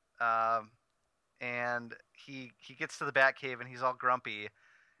 and he gets to the Batcave and he's all grumpy,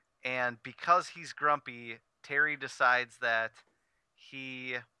 and because he's grumpy, Terry decides that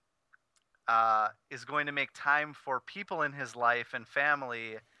he is going to make time for people in his life and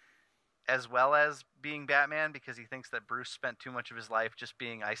family, as well as being Batman, because he thinks that Bruce spent too much of his life just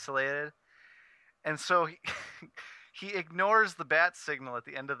being isolated, and so he ignores the bat signal at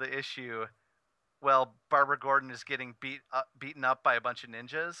the end of the issue. Well, Barbara Gordon is getting beaten up by a bunch of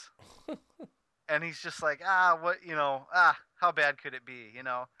ninjas. And he's just like, how bad could it be? You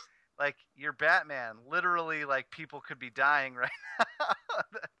know, like, you're Batman. Literally, like, people could be dying right now.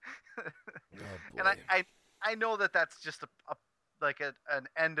 And I know that that's just an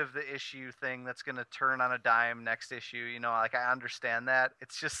end of the issue thing that's going to turn on a dime next issue. You know, like, I understand that.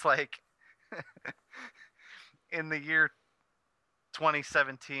 It's just like, in the year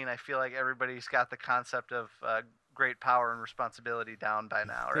 2017, I feel like everybody's got the concept of great power and responsibility down by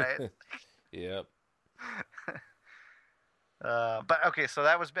now, right? Yep. But okay, so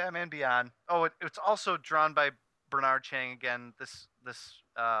that was Batman Beyond. Oh, it's also drawn by Bernard Chang again this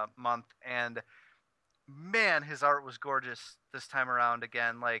month, and man, his art was gorgeous this time around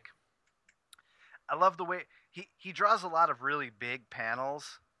again. Like, I love the way he draws a lot of really big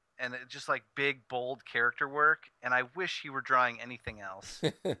panels. And it's just like big, bold character work. And I wish he were drawing anything else.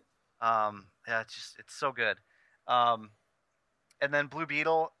 Yeah, it's so good. And then Blue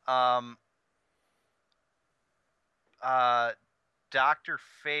Beetle, Dr.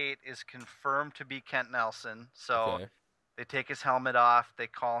 Fate is confirmed to be Kent Nelson. So They take his helmet off. They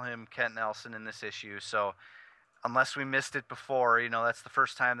call him Kent Nelson in this issue. So unless we missed it before, you know, that's the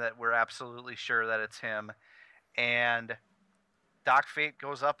first time that we're absolutely sure that it's him. And Doc Fate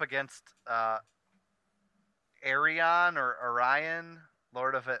goes up against Arion or Orion,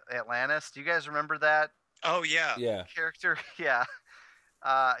 Lord of Atlantis. Do you guys remember that? Oh, yeah. Character? Yeah.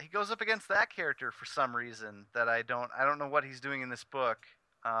 He goes up against that character for some reason that I don't know what he's doing in this book.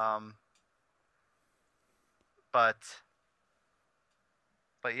 but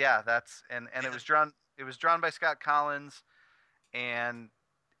yeah, that's and it was drawn by Scott Collins, and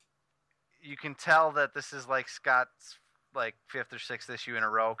you can tell that this is like Scott's like 5th or 6th issue in a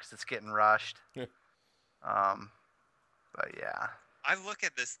row because it's getting rushed. But yeah, I look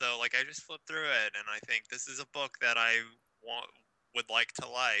at this though, like I just flipped through it, and I think this is a book that I would like to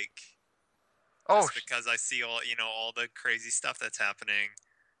like. Just because I see all the crazy stuff that's happening.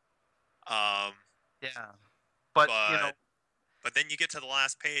 Yeah, but but then you get to the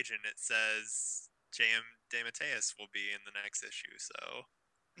last page and it says J.M. DeMatteis will be in the next issue. So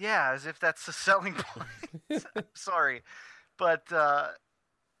yeah, as if that's the selling point. I'm sorry, but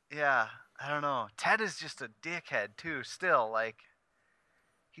yeah, I don't know. Ted is just a dickhead too. Still, like,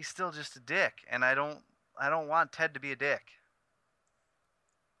 he's still just a dick, and I don't want Ted to be a dick.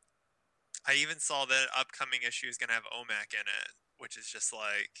 I even saw that upcoming issue is gonna have OMAC in it, which is just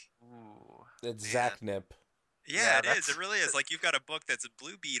like, ooh, it's Zach Nip. Yeah, it is. It really is. Like, you've got a book that's a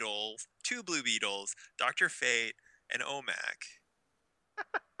Blue Beetle, 2 Blue Beetles, Dr. Fate, and OMAC.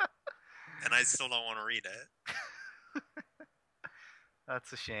 And I still don't want to read it.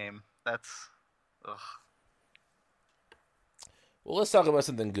 That's a shame. That's... Ugh. Well, let's talk about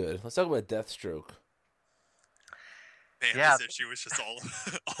something good. Let's talk about Deathstroke. Man, this issue was just all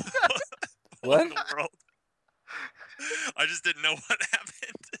what? in the world. I just didn't know what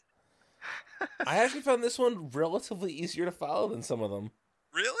happened. I actually found this one relatively easier to follow than some of them.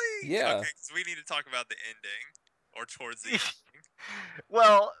 Really? Yeah. Okay, so we need to talk about the ending, or towards the ending.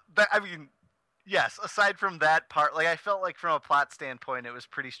 Well, I mean, yes, aside from that part, like, I felt like from a plot standpoint it was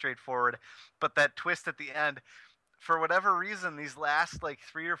pretty straightforward, but that twist at the end, for whatever reason, these last like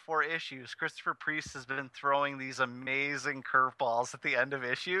 3 or 4 issues, Christopher Priest has been throwing these amazing curveballs at the end of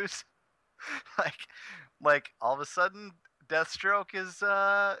issues. like all of a sudden Deathstroke is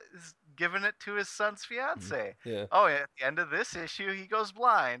giving it to his son's fiance. Yeah. Oh, at the end of this issue he goes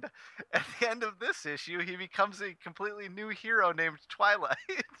blind. At the end of this issue he becomes a completely new hero named Twilight.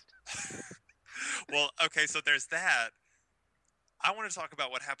 Well, okay, so there's that. I want to talk about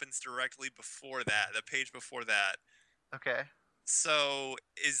what happens directly before that, the page before that. Okay. So,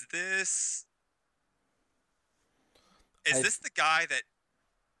 is this the guy that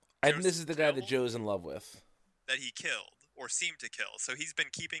I think this is the guy that Joe's in love with. That he killed, or seemed to kill. So he's been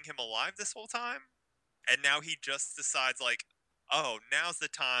keeping him alive this whole time? And now he just decides, like, oh, now's the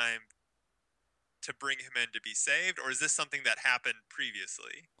time to bring him in to be saved? Or is this something that happened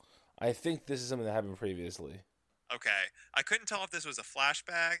previously? I think this is something that happened previously. Okay. I couldn't tell if this was a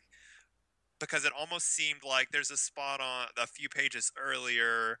flashback, because it almost seemed like there's a spot on a few pages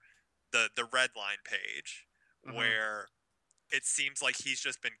earlier, the red line page, where it seems like he's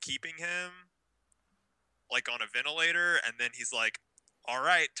just been keeping him like on a ventilator, and then he's like, all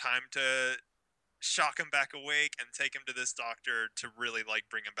right, time to shock him back awake and take him to this doctor to really like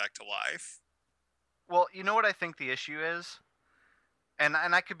bring him back to life. Well, you know what I think the issue is? And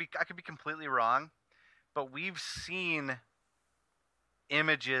I could be completely wrong, but we've seen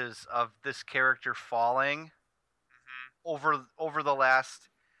images of this character falling over the last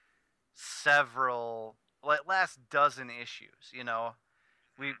last dozen issues, you know.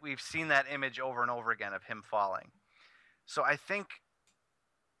 We've seen that image over and over again of him falling. So I think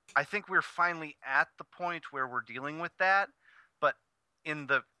we're finally at the point where we're dealing with that, but in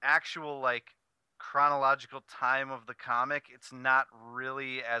the actual like chronological time of the comic, it's not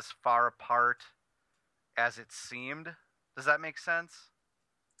really as far apart as it seemed. Does that make sense?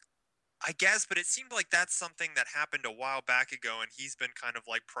 I guess, but it seemed like that's something that happened a while back ago, and he's been kind of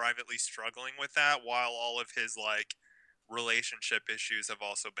like privately struggling with that while all of his like relationship issues have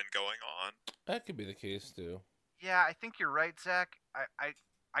also been going on. That could be the case too. Yeah, I think you're right, Zach.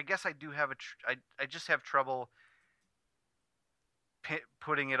 I guess I do have I just have trouble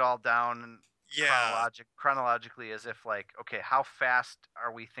putting it all down chronologically, as if like, okay, how fast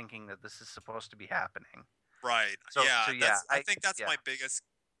are we thinking that this is supposed to be happening? Right. So I think that's my biggest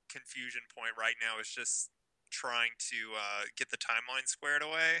confusion point right now, is just trying to get the timeline squared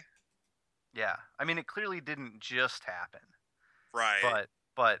away. Yeah, I mean, it clearly didn't just happen. Right.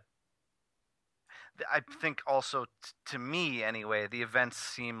 But I think also, to me anyway, the events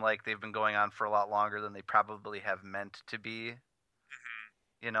seem like they've been going on for a lot longer than they probably have meant to be.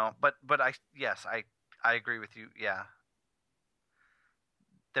 You know, but I agree with you. Yeah,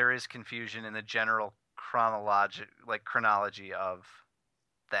 there is confusion in the general chronology of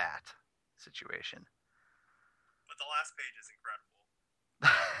that situation. But the last page is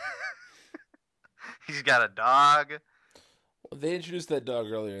incredible. He's got a dog. Well, they introduced that dog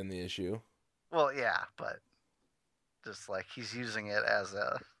earlier in the issue. Well, yeah, but just like he's using it as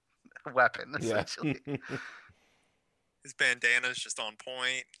a weapon, essentially. His bandana's just on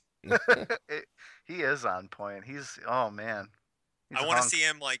point. He is on point. Oh man. I want to see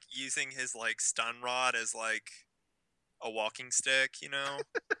him like using his like stun rod as like a walking stick, you know?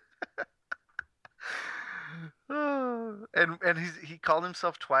 And he called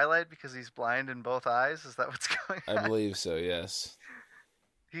himself Twilight because he's blind in both eyes. Is that what's going on? I believe so. Yes.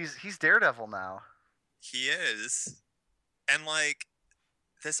 He's Daredevil now. He is. And like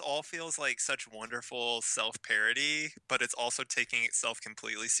this all feels like such wonderful self-parody, but it's also taking itself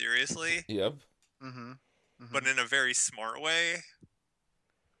completely seriously. Yep. Mm-hmm. Mm-hmm. But in a very smart way.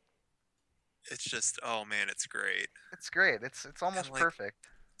 It's just, oh man, it's great. It's great. It's almost like, perfect.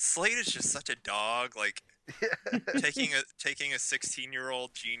 Slade is just such a dog. Like taking a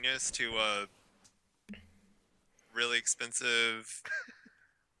 16-year-old genius to a really expensive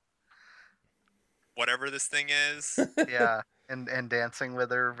whatever this thing is. Yeah, and dancing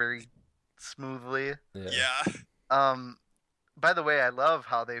with her very smoothly. Yeah. By the way, I love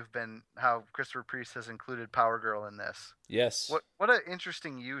how Christopher Priest has included Power Girl in this. Yes. What an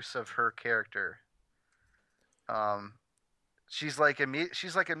interesting use of her character. She's like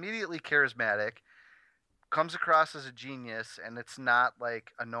immediately charismatic, comes across as a genius, and it's not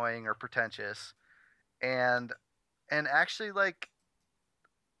like annoying or pretentious, and actually like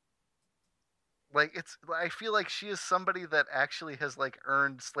I feel like she is somebody that actually has like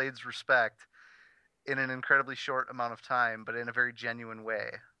earned Slade's respect in an incredibly short amount of time, but in a very genuine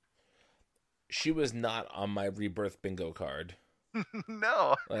way. She was not on my Rebirth bingo card.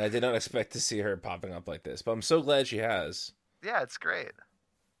 No. I did not expect to see her popping up like this, but I'm so glad she has. Yeah, it's great.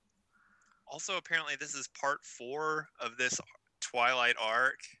 Also, apparently this is part 4 of this Twilight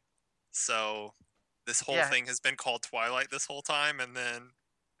arc. So this whole thing has been called Twilight this whole time, and then...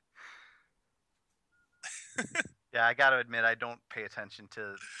 Yeah, I gotta admit, I don't pay attention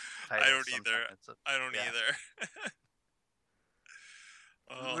to titles. I don't either.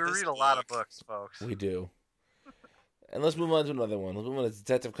 We read a lot of books, folks. We do. And let's move on to another one. Let's move on to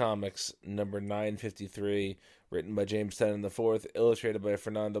Detective Comics number 953, written by James Tynion IV, illustrated by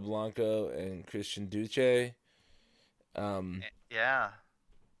Fernando Blanco and Christian Duce. Yeah.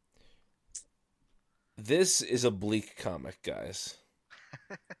 This is a bleak comic, guys.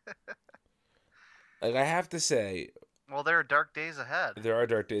 Like, I have to say... Well, there are dark days ahead. There are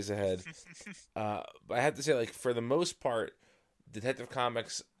dark days ahead. But I have to say, like, for the most part, Detective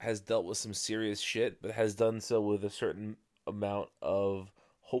Comics has dealt with some serious shit, but has done so with a certain amount of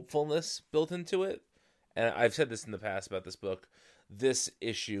hopefulness built into it. And I've said this in the past about this book. This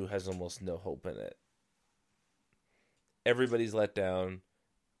issue has almost no hope in it. Everybody's let down.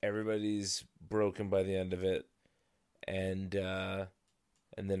 Everybody's broken by the end of it. And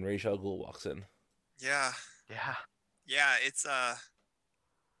then Ra's al Ghul walks in. Yeah. Yeah. Yeah, it's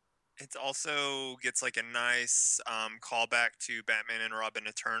also gets like a nice callback to Batman and Robin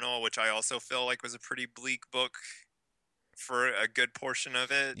Eternal, which I also feel like was a pretty bleak book for a good portion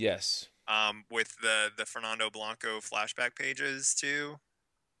of it. Yes. With the Fernando Blanco flashback pages too.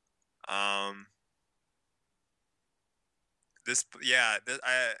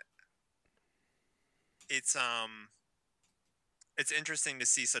 It's interesting to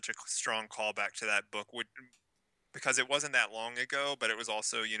see such a strong callback to that book, because it wasn't that long ago, but it was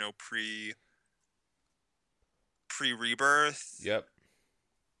also, you know, pre-Rebirth. Yep.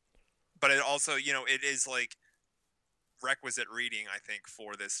 But it also, you know, it is like requisite reading, I think,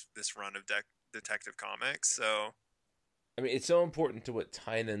 for this run of Detective Comics. So, I mean, it's so important to what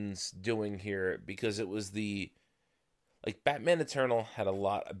Tynion's doing here, because it was Batman Eternal had a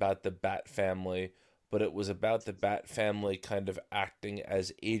lot about the Bat family, but it was about the Bat family kind of acting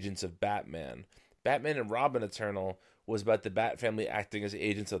as agents of Batman. Batman and Robin Eternal was about the Bat family acting as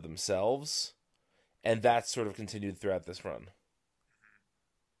agents of themselves, and that sort of continued throughout this run.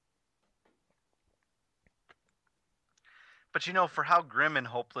 But you know, for how grim and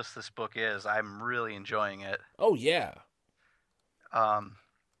hopeless this book is, I'm really enjoying it. Oh yeah. I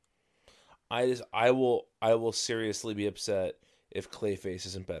will seriously be upset if Clayface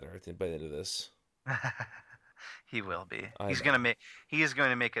isn't better by the end of this. He will be. He is going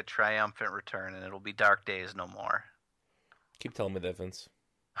to make a triumphant return, and it'll be dark days no more. Keep telling me that, Vince.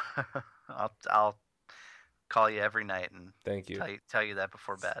 I'll call you every night and thank you. Tell you that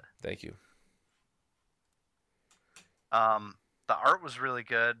before bed. Thank you. The art was really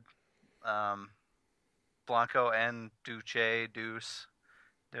good. Blanco and Deuce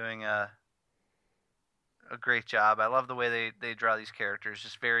doing a great job. I love the way they draw these characters.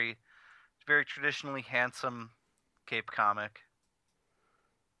 Just very traditionally handsome cape comic.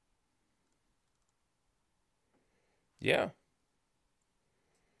 Yeah.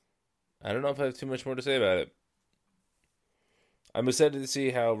 I don't know if I have too much more to say about it. I'm excited to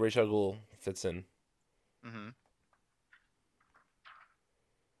see how Ra's al Ghul fits in. Mm-hmm.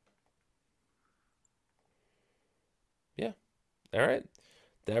 Yeah. All right.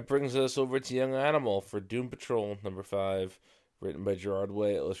 That brings us over to Young Animal for Doom Patrol number 5, written by Gerard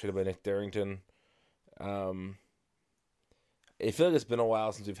Way, illustrated by Nick Darrington. I feel like it's been a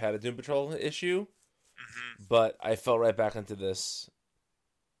while since we've had a Doom Patrol issue, but I fell right back into this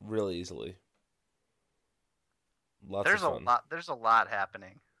really easily. There's a lot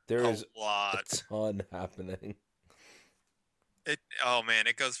happening. There is a lot. A ton happening. It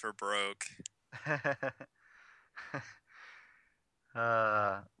goes for broke.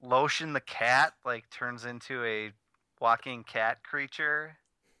 Lotion the cat turns into a walking cat creature.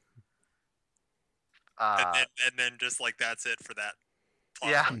 And then just that's it for that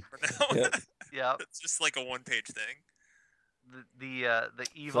plot Yeah. point for now. Yep. Yep. It's just like a one-page thing. The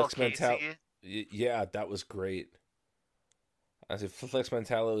evil Casey. Yeah, that was great. I said Flex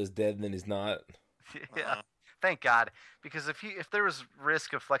Mentallo is dead and then he's not. Yeah. Thank God, because if there was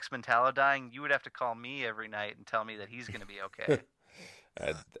risk of Flex Mentallo dying, you would have to call me every night and tell me that he's going to be okay.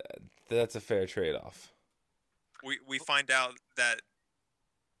 That's a fair trade-off. We find out that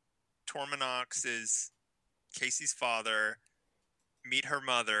Torminox is Casey's father. Meet her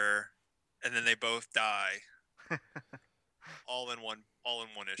mother, and then they both die. all in one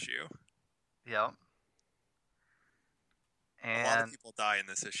issue. Yep. And a lot of people die in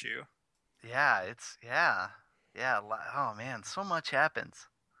this issue. Yeah, oh man, so much happens.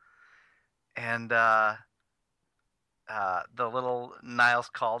 And the little Niles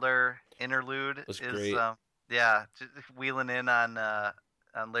Calder interlude was is great. Just wheeling in on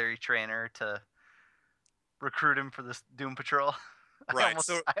Larry Traynor to recruit him for this Doom Patrol. Right.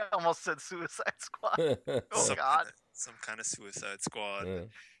 I almost said Suicide Squad. Oh God. Some kind of Suicide Squad. Yeah.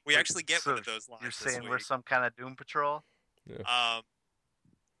 We actually get one of those lines. You're saying this we're week. some kind of Doom Patrol? Yeah.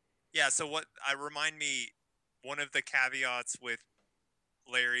 Yeah, so remind me, one of the caveats with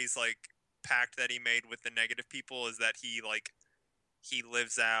Larry's pact that he made with the negative people is that he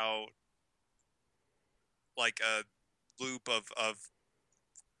lives out a loop of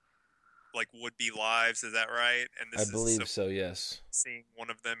would-be lives, is that right? And I believe so, yes. Seeing one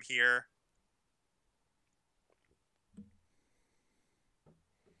of them here.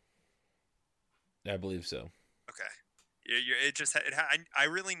 I believe so. Okay. I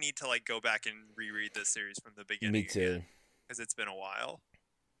really need to go back and reread this series from the beginning. Me too. Because it's been a while.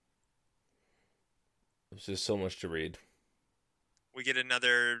 There's just so much to read. We get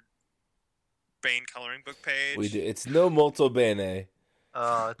another Bane coloring book page. We do. It's no molto bene.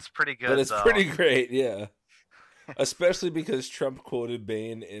 Oh, it's pretty good. But it's though. pretty great, yeah. Especially because Trump quoted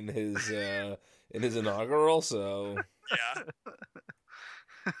Bane in his inaugural, so yeah.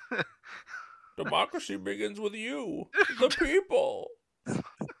 Democracy begins with you, the people.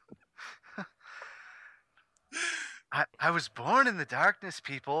 I was born in the darkness,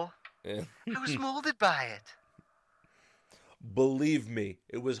 people. Yeah. I was molded by it. Believe me,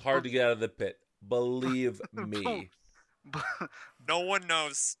 it was hard to get out of the pit. Believe me. No one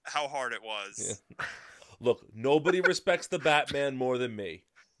knows how hard it was. Yeah. Look, nobody respects the Batman more than me.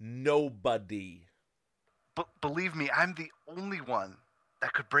 Nobody. But believe me, I'm the only one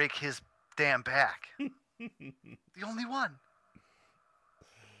that could break his damn back. The only one.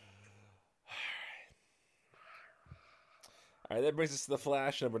 All right, that brings us to The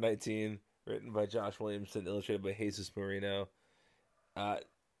Flash, number 19, written by Josh Williamson, illustrated by Jesus Marino.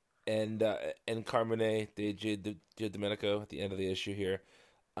 And Carmine de Domenico at the end of the issue here.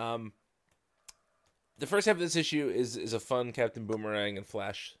 The first half of this issue is a fun Captain Boomerang and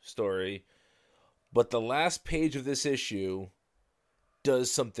Flash story, but the last page of this issue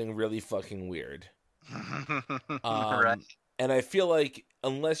does something really fucking weird. Right. And I feel like,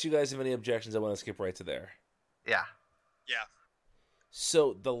 unless you guys have any objections, I want to skip right to there. Yeah. Yeah.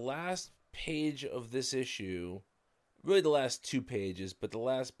 So the last page of this issue, really the last 2 pages, but the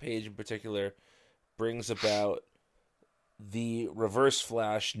last page in particular brings about the Reverse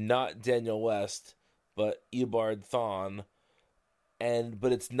Flash, not Daniel West, but Eobard Thawne.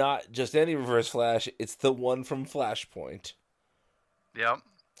 But it's not just any Reverse Flash, it's the one from Flashpoint. Yep.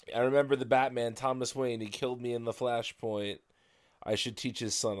 I remember the Batman, Thomas Wayne, he killed me in the Flashpoint. I should teach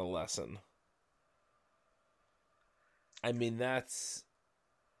his son a lesson. I mean, that's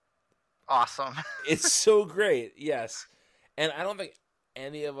awesome. It's so great, yes. And I don't think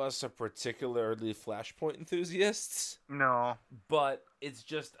any of us are particularly Flashpoint enthusiasts. No. But it's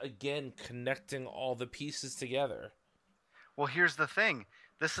just, again, connecting all the pieces together. Well, here's the thing.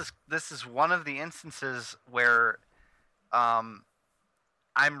 This is one of the instances where I'm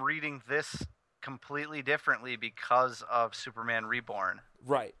reading this completely differently because of Superman Reborn.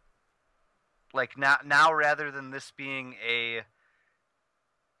 Right. Like now rather than this being a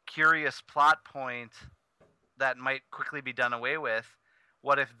curious plot point that might quickly be done away with,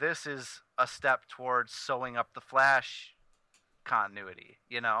 what if this is a step towards sewing up the Flash continuity,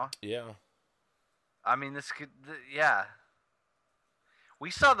 you know? Yeah. I mean, this could, yeah.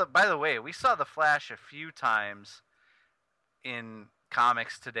 By the way, we saw the Flash a few times in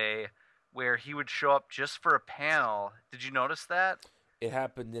comics today where he would show up just for a panel. Did you notice that? It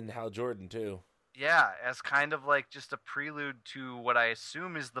happened in Hal Jordan, too. Yeah, as kind of like just a prelude to what I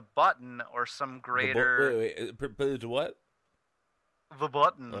assume is the Button or some greater... Wait. Prelude to what? The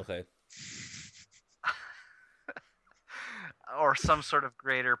Button. Okay. Or some sort of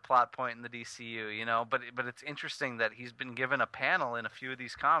greater plot point in the DCU, you know? But it's interesting that he's been given a panel in a few of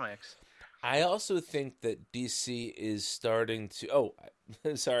these comics. I also think that DC is starting to... Oh,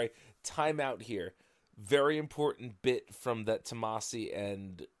 sorry. Time out here. Very important bit from that Tomasi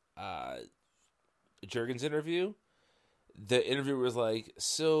and Jurgens interview. The interviewer was like,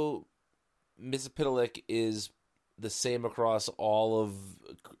 so Ms. Pitalik is the same across all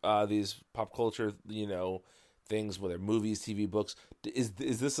of these pop culture, you know, things, whether movies, TV, books. Is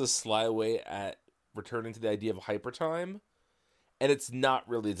this a sly way at returning to the idea of hypertime? And it's not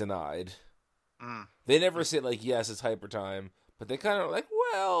really denied. They never say, like, yes, it's hypertime, but they kind of like,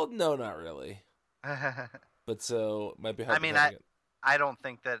 well, no, not really. But so, might be hard. I don't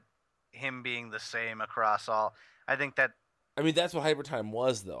think that him being the same across all, I think that... I mean, that's what hypertime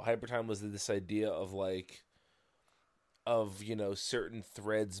was, though. Hypertime was this idea of, like, you know, certain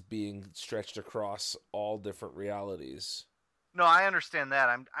threads being stretched across all different realities. No, I understand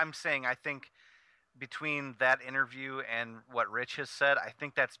that. I'm saying I think between that interview and what Rich has said, I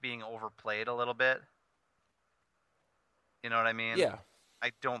think that's being overplayed a little bit. You know what I mean? Yeah.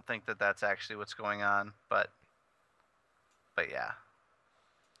 I don't think that that's actually what's going on, but yeah.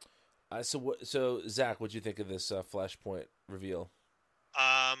 So Zach, what'd you think of this Flashpoint reveal?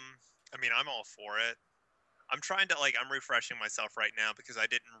 I mean, I'm all for it. I'm trying to, like, I'm refreshing myself right now because I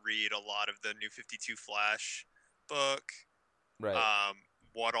didn't read a lot of the New 52 Flash book. Right.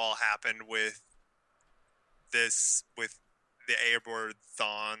 What all happened with the Airborne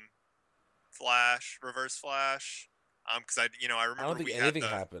Thawne Flash, Reverse Flash. Because I remember I don't think anything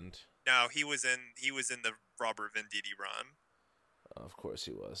happened. No, he was in the Robert Venditti run. Of course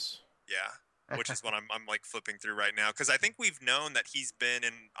he was. Yeah, which is what I'm like flipping through right now because I think we've known that he's been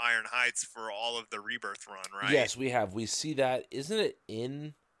in Iron Heights for all of the Rebirth run, right? Yes, we have. We see that. Isn't it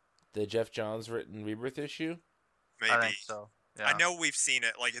in the Jeff Johns written Rebirth issue? Maybe. I think so. Yeah. I know we've seen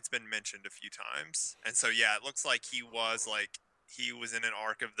it. Like, it's been mentioned a few times, and so yeah, it looks like he was in an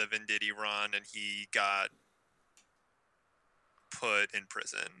arc of the Venditti run, and he got put in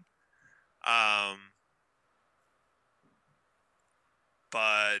prison.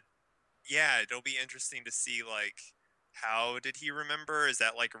 But yeah, it'll be interesting to see, like, how did he remember? Is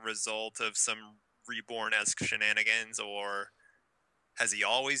that like a result of some Reborn-esque shenanigans, or has he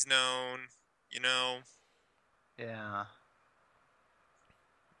always known? You know? Yeah.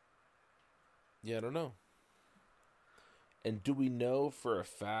 Yeah, I don't know. And do we know for a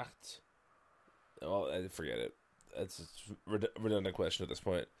fact? Well, forget it. That's a redundant question at this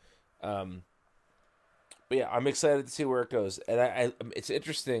point. But yeah, I'm excited to see where it goes. And I it's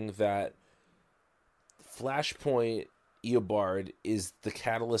interesting that Flashpoint Eobard is the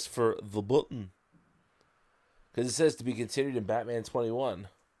catalyst for the Button. Because it says to be continued in Batman 21.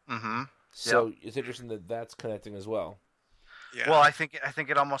 Mm-hmm. So It's interesting that that's connecting as well. Yeah. Well, I think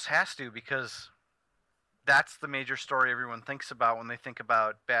it almost has to, because that's the major story everyone thinks about when they think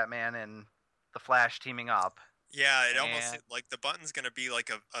about Batman and the Flash teaming up. Yeah, it almost like the Button's gonna be like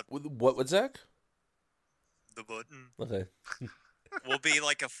a What, Zach? The Button Okay. will be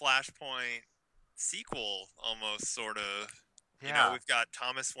like a Flashpoint sequel, almost, sort of. Yeah. You know, we've got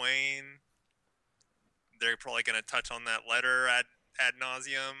Thomas Wayne. They're probably gonna touch on that letter ad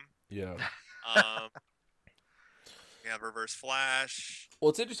nauseum. Yeah. Yeah, Reverse Flash. Well,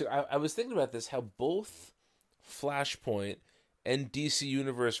 it's interesting. I was thinking about this, how both Flashpoint and DC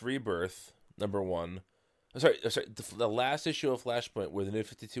Universe Rebirth, number one. The last issue of Flashpoint where the New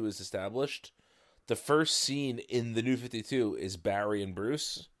 52 is established, the first scene in the New 52 is Barry and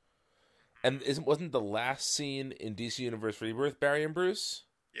Bruce. And wasn't the last scene in DC Universe Rebirth Barry and Bruce?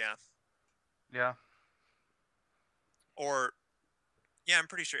 Yeah. Yeah. Or, yeah, I'm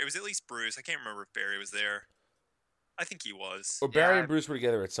pretty sure. It was at least Bruce. I can't remember if Barry was there. I think he was. Or Barry and Bruce were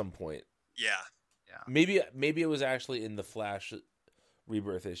together at some point. Yeah. Yeah. Maybe it was actually in the Flash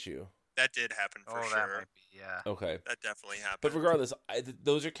Rebirth issue. That did happen for sure. That might be, yeah. Okay. That definitely happened. But regardless,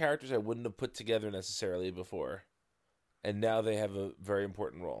 those are characters I wouldn't have put together necessarily before. And now they have a very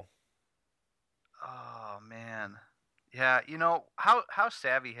important role. Oh, man. Yeah, how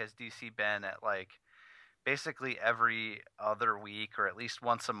savvy has DC been at, like, basically every other week or at least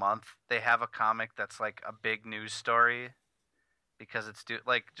once a month, they have a comic that's, like, a big news story. Because it's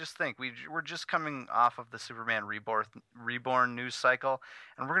just think we're just coming off of the Superman Reborn news cycle,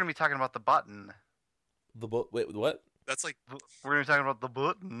 and we're gonna be talking about the Button. Wait, what? That's like we're gonna be talking about the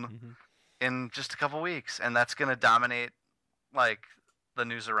Button in just a couple weeks, and that's gonna dominate like the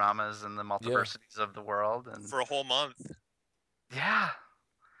newsaramas and the multiversities of the world, and for a whole month. Yeah.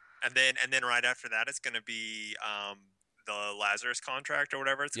 And then right after that, it's gonna be the Lazarus contract or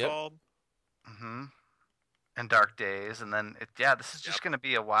whatever it's called. Mm-hmm. And Dark Days, and then this is just going to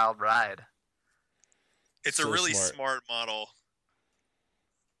be a wild ride. It's so a really smart model.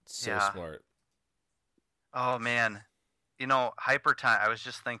 So smart. Oh man, Hyper Time. I was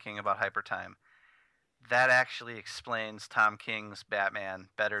just thinking about Hyper Time. That actually explains Tom King's Batman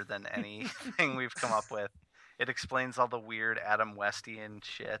better than anything we've come up with. It explains all the weird Adam Westian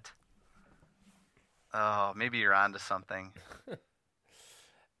shit. Oh, maybe you're onto something.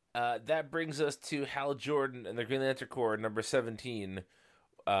 That brings us to Hal Jordan and the Green Lantern Corps, number 17,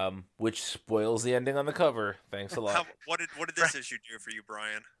 which spoils the ending on the cover. Thanks a lot. What did this issue do for you,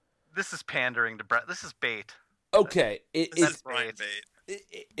 Brian? This is pandering to Brett. This is bait. Okay. This is Brian bait.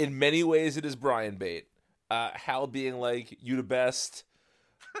 In many ways, it is Brian bait. Hal being like, you the best.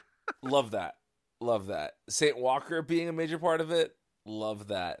 Love that. Love that. St. Walker being a major part of it. Love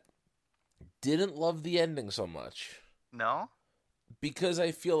that. Didn't love the ending so much. No? Because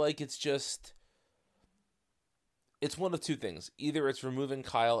I feel like it's one of two things. Either it's removing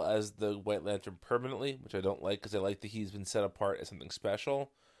Kyle as the White Lantern permanently, which I don't like because I like that he's been set apart as something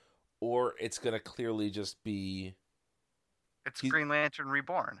special, or it's going to clearly just be... It's Green Lantern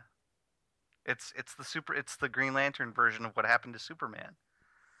Reborn. It's the Green Lantern version of what happened to Superman.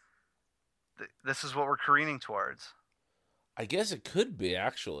 This is what we're careening towards. I guess it could be,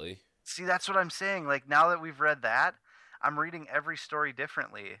 actually. See, that's what I'm saying. Like, now that we've read that, I'm reading every story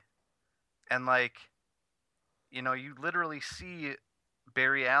differently. And, like, you literally see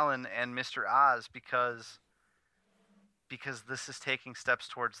Barry Allen and Mr. Oz because this is taking steps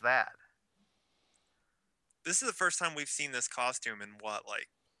towards that. This is the first time we've seen this costume in what, like,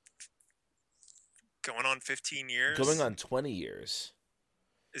 going on 15 years? Going on 20 years.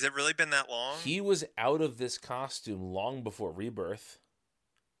 Has it really been that long? He was out of this costume long before Rebirth.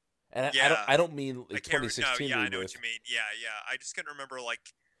 And yeah. I don't mean like 2016 no, yeah, Rebirth. I know what you mean. Yeah. I just couldn't remember,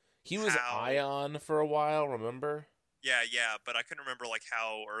 like, he was Ion for a while, remember? Yeah, but I couldn't remember, like,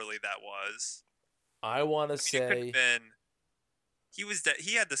 how early that was. I want to say... It could have been...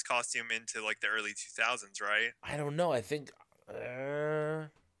 He had this costume into, like, the early 2000s, right? I don't know. I think...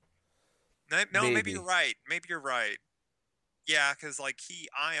 No, maybe you're right. Yeah, because, like,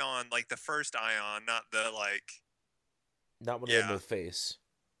 Ion, like, the first Ion, not the, like... Not when he had no face.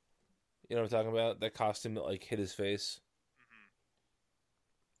 You know what I'm talking about? That costume that, like, hit his face.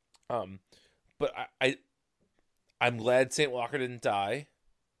 Mm-hmm. But I'm glad St. Walker didn't die.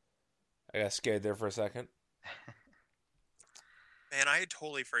 I got scared there for a second. Man, I had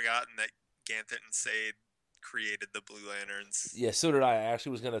totally forgotten that Ganthet and Sade created the Blue Lanterns. Yeah, so did I. I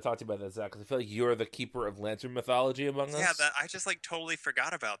actually was going to talk to you about that, Zach, because I feel like you're the keeper of lantern mythology among us. Yeah, I just, like, totally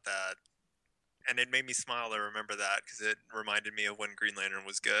forgot about that. And it made me smile to remember that, because it reminded me of when Green Lantern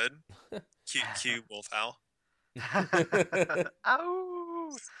was good. Cute Wolf Owl.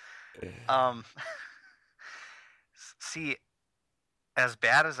 Ow! See, as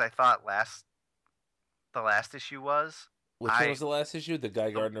bad as I thought the last issue was... Which one was the last issue? The Guy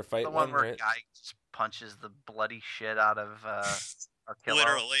Gardner fight one? The one where right? Guy just punches the bloody shit out of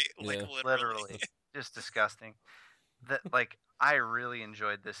Arquillo. Literally. Just disgusting. I really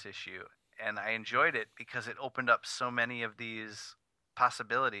enjoyed this issue, and I enjoyed it because it opened up so many of these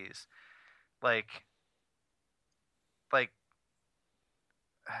possibilities. Like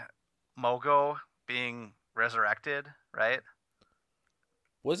Mogo being resurrected, right?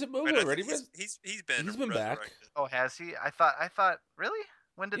 Was it Mogo already? He's been back. Oh, has he? I thought really?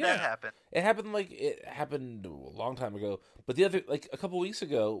 When did that happen? It happened a long time ago. But a couple weeks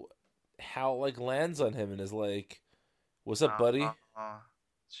ago, Hal lands on him and is like, "What's up, buddy?"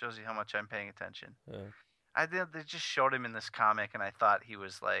 Shows you how much I'm paying attention. Yeah. They just showed him in this comic, and I thought he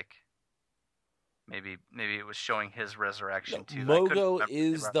was like, maybe it was showing his resurrection too. Mogo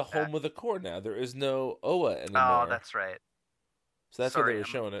is the home of the Corps now. There is no Oa anymore. Oh, that's right. So that's why they were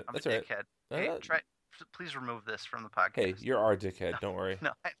showing it. I'm that's a right. Dickhead. Hey, please remove this from the podcast. Hey, you're our dickhead. Don't worry.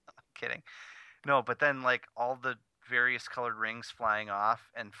 No, kidding. No, but then like all the various colored rings flying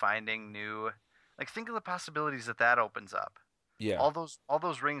off and finding new, like think of the possibilities that opens up. Yeah. All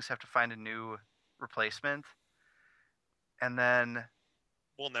those rings have to find a new replacement, and then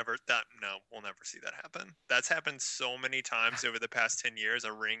we'll never see that happen. That's happened so many times over the past 10 years.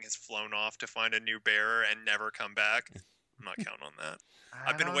 A ring has flown off to find a new bearer and never come back. I'm not counting on that.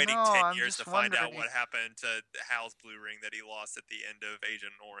 I've been waiting 10 years to find out what happened to Hal's blue ring that he lost at the end of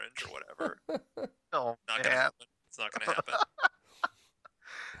Agent Orange or whatever. Oh, not gonna happen. It's not gonna happen.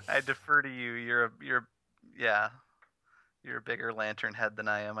 I defer to you. You're a bigger lantern head than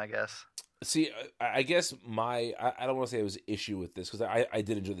I am, I guess. See, I guess I don't want to say I was issue with this because I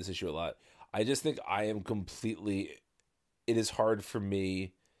did enjoy this issue a lot. I just think I am completely. It is hard for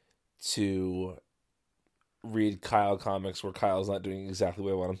me to read Kyle comics where Kyle's not doing exactly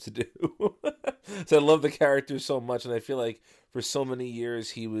what I want him to do. So I love the character so much, and I feel like for so many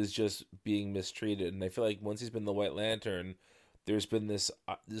years he was just being mistreated. And I feel like once he's been the White Lantern, there's been this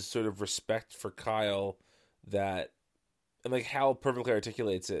sort of respect for Kyle that, and like Hal perfectly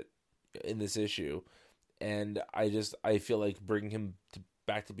articulates it in this issue, and I feel like bringing him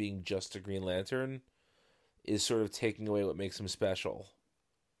back to being just a Green Lantern is sort of taking away what makes him special.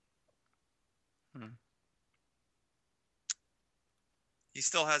 He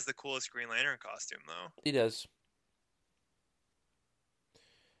still has the coolest Green Lantern costume, though. He does.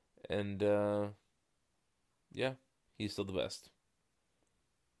 And, yeah, he's still the best.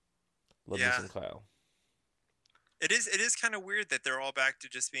 Love me some Kyle. It is kind of weird that they're all back to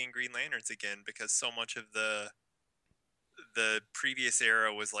just being Green Lanterns again, because so much of the previous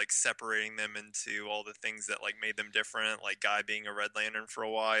era was like separating them into all the things that like made them different, like Guy being a Red Lantern for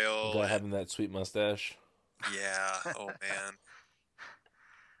a while. Guy having that sweet mustache. Yeah. Oh man.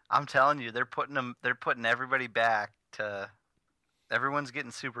 I'm telling you, they're putting everybody back to. Everyone's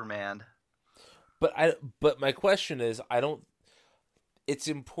getting Superman. But my question is, it's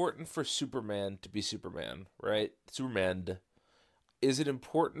important for Superman to be Superman, right? Superman. Is it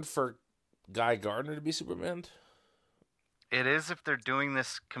important for Guy Gardner to be Superman? It is if they're doing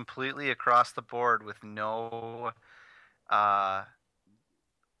this completely across the board with no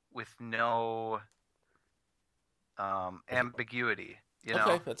ambiguity. You know?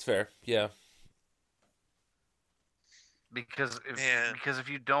 Okay, that's fair. Yeah. Because if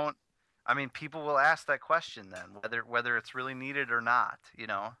you don't, I mean, people will ask that question then, whether it's really needed or not. You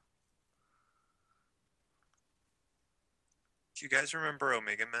know. Do you guys remember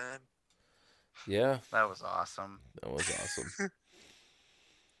Omega Man? Yeah. That was awesome.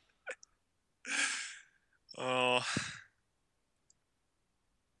 Oh.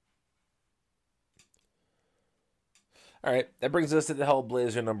 All right, that brings us to the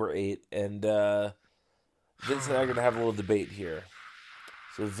Hellblazer number 8, and Vince and I are going to have a little debate here.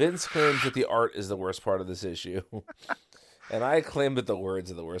 So Vince claims that the art is the worst part of this issue, and I claim that the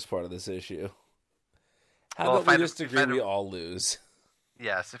words are the worst part of this issue. How about we just agree we all lose?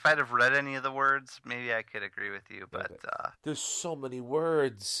 Yes, if I'd have read any of the words, maybe I could agree with you, but... Okay. There's so many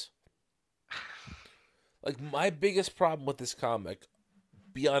words. Like, my biggest problem with this comic,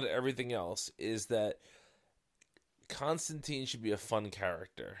 beyond everything else, is that Constantine should be a fun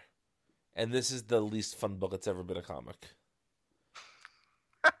character. And this is the least fun book that's ever been a comic.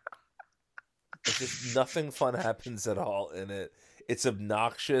 It's just nothing fun happens at all in it. It's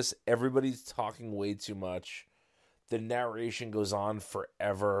obnoxious. Everybody's talking way too much. The narration goes on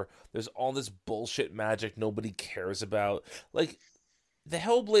forever. There's all this bullshit magic nobody cares about. Like, the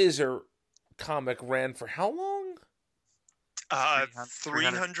Hellblazer comic ran for how long?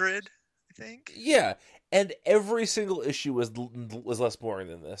 300, I think. Yeah, and every single issue was less boring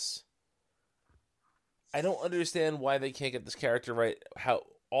than this. I don't understand why they can't get this character right. How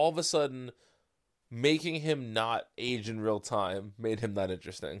all of a sudden making him not age in real time made him not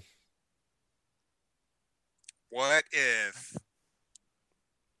interesting. What if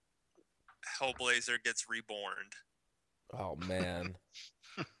Hellblazer gets reborn? Oh man.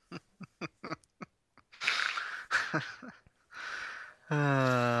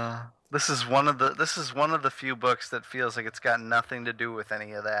 This is one of the few books that feels like it's got nothing to do with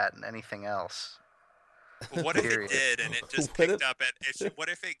any of that and anything else. Well, what if it did and it just picked up at issue? What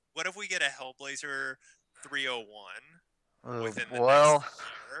if we get a Hellblazer 301 within the next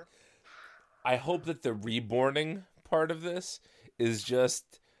year? I hope that the reborning part of this is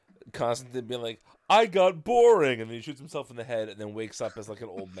just Constantine being like, I got boring, and then he shoots himself in the head and then wakes up as like an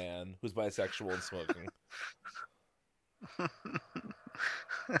old man who's bisexual and smoking.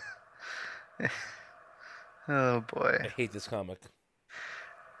 Oh boy. I hate this comic.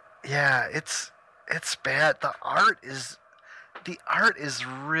 Yeah, it's bad. The art is the art is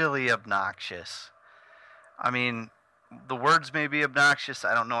really obnoxious. I mean, the words may be obnoxious.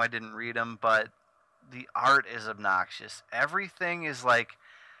 I don't know. I didn't read them, but the art is obnoxious. Everything is like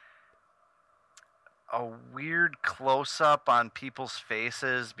a weird close-up on people's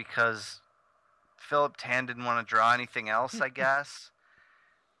faces because Philip Tan didn't want to draw anything else, I guess.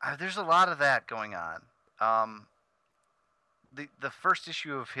 There's a lot of that going on. The first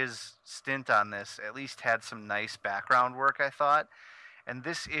issue of his stint on this at least had some nice background work, I thought. And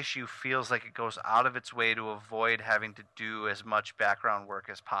this issue feels like it goes out of its way to avoid having to do as much background work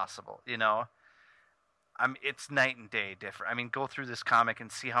as possible, you know? It's night and day different. I mean, go through this comic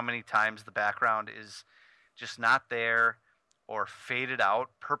and see how many times the background is just not there or faded out,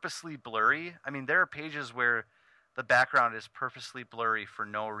 purposely blurry. I mean, there are pages where the background is purposely blurry for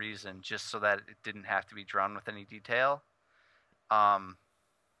no reason, just so that it didn't have to be drawn with any detail. And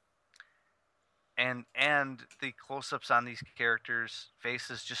the close-ups on these characters'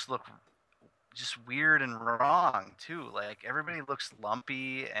 faces just look just weird and wrong too. Like everybody looks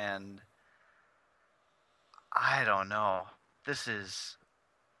lumpy, and I don't know. This is,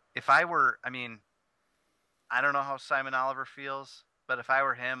 if I were, I mean, I don't know how Simon Oliver feels, but if I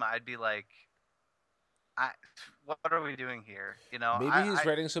were him, I'd be like, what are we doing here? You know, maybe he's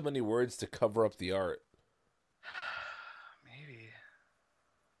writing so many words to cover up the art.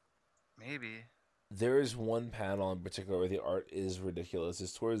 Maybe. There is one panel in particular where the art is ridiculous.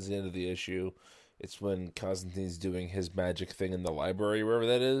 It's towards the end of the issue. It's when Constantine's doing his magic thing in the library, wherever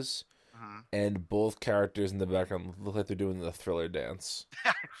that is. Mm-hmm. And both characters in the background look like they're doing the Thriller dance.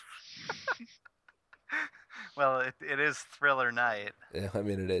 Well, it is Thriller night. Yeah, I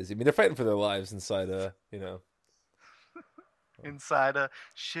mean, it is. I mean, they're fighting for their lives inside a, you know. Inside a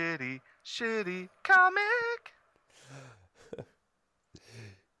shitty comic.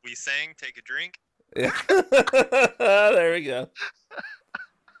 We sang, take a drink. Yeah. There we go.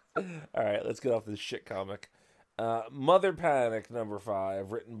 All right, let's get off this shit comic. Mother Panic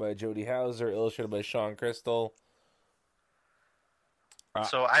 #5, written by Jody Hauser, illustrated by Sean Crystal.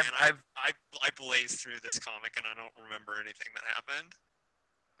 So I blazed through this comic and I don't remember anything that happened.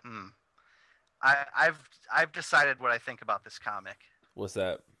 I've decided what I think about this comic. What's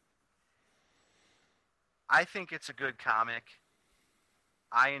that? I think it's a good comic.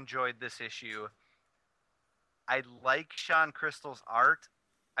 I enjoyed this issue. I like Sean Crystal's art.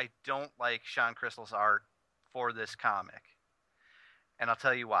 I don't like Sean Crystal's art for this comic. And I'll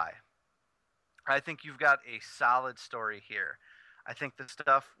tell you why. I think you've got a solid story here. I think the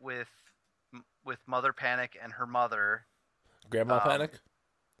stuff with Mother Panic and her mother... Grandma Panic?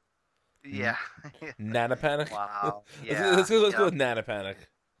 Yeah. Nana Panic? Wow. Yeah. Let's go with Nana Panic.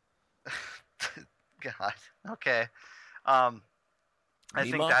 God. Okay. I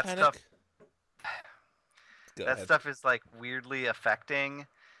think that Panic? Stuff is like weirdly affecting,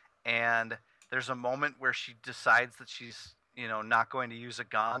 and there's a moment where she decides that she's, not going to use a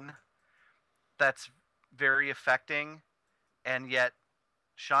gun. That's very affecting, and yet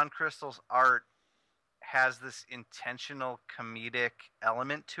Sean Crystal's art has this intentional comedic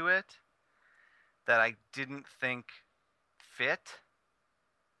element to it that I didn't think fit.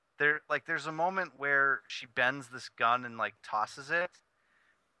 There's a moment where she bends this gun and tosses it,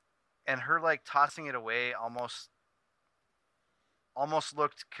 and her tossing it away almost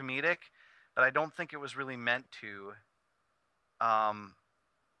looked comedic, but I don't think it was really meant to. And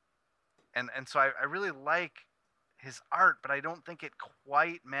so I really like his art, but I don't think it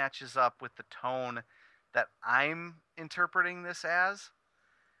quite matches up with the tone that I'm interpreting this as.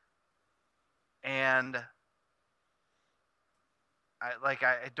 And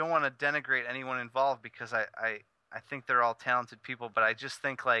I don't want to denigrate anyone involved because I think they're all talented people, but I just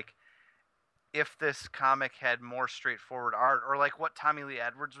think if this comic had more straightforward art, or what Tommy Lee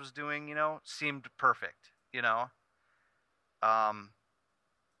Edwards was doing, seemed perfect, because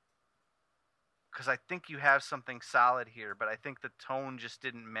I think you have something solid here, but I think the tone just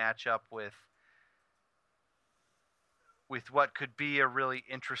didn't match up with what could be a really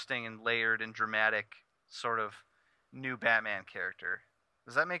interesting and layered and dramatic sort of new Batman character.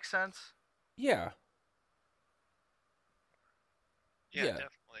 Does that make sense? Yeah. Yeah, definitely.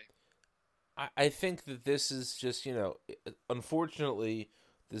 I think that this is just, unfortunately,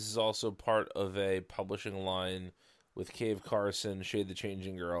 this is also part of a publishing line with Cave Carson, Shade the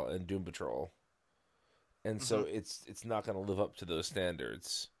Changing Girl, and Doom Patrol. And so it's not going to live up to those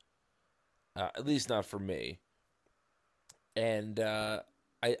standards. At least not for me. And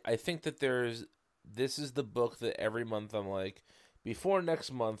I think that this is the book that every month I'm like, before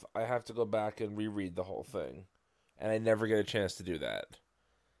next month, I have to go back and reread the whole thing. And I never get a chance to do that.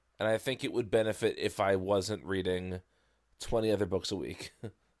 And I think it would benefit if I wasn't reading 20 other books a week.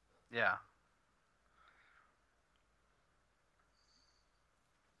 Yeah.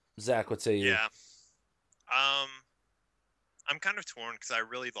 Zach, what say you? Yeah. I'm kind of torn because I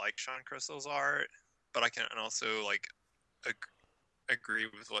really like Sean Crystal's art, but I can also like agree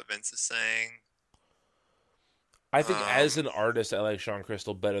with what Vince is saying. I think as an artist, I like Sean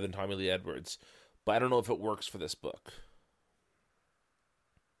Crystal better than Tommy Lee Edwards, but I don't know if it works for this book.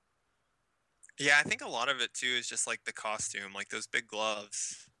 Yeah, I think a lot of it too is just like the costume, like those big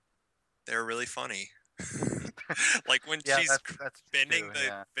gloves. They're really funny. Like when she's that's bending true,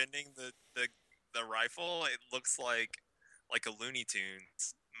 the rifle, it looks like a Looney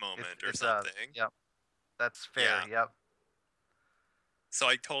Tunes moment or it something. Does. Yep. That's fair. Yeah. Yep. So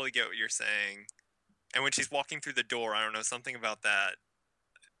I totally get what you're saying. And when she's walking through the door, I don't know, something about that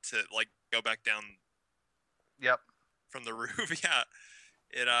to like go back down. Yep. From the roof. Yeah.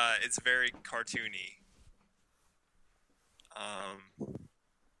 It's very cartoony.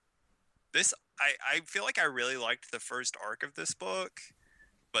 I feel like I really liked the first arc of this book,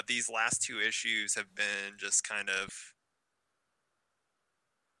 but these last 2 issues have been just kind of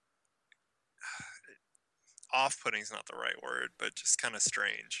off-putting is not the right word, but just kind of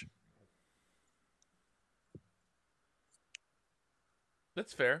strange.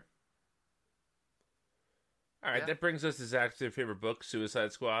 That's fair. All right, Yeah. that brings us to Zach's favorite book,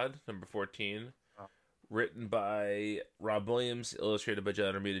 Suicide Squad, number 14. Oh. Written by Rob Williams, illustrated by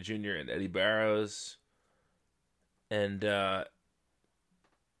John Romita Jr. and Eddie Barrows. And,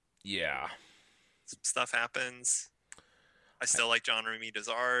 yeah. Some stuff happens. I still like John Romita's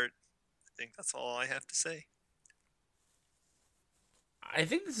art. I think that's all I have to say. I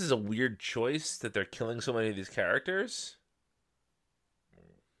think this is a weird choice that they're killing so many of these characters.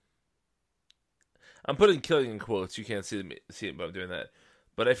 I'm putting killing in quotes. You can't see it, but I'm doing that.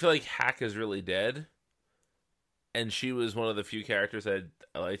 But I feel like Hack is really dead. And she was one of the few characters I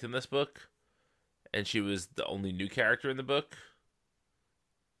liked in this book. And she was the only new character in the book.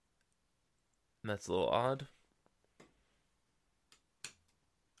 And that's a little odd.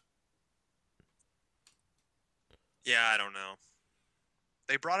 Yeah, I don't know.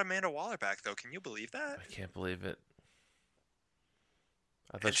 They brought Amanda Waller back, though. Can you believe that? I can't believe it.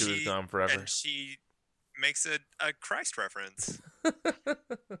 I thought she was gone forever. And she makes a Christ reference.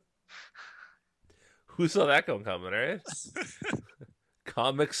 Who saw that coming, right?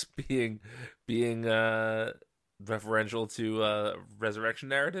 Comics being referential to resurrection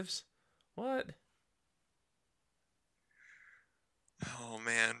narratives? What? Oh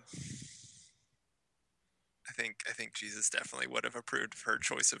man. I think Jesus definitely would have approved of her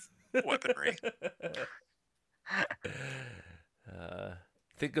choice of weaponry.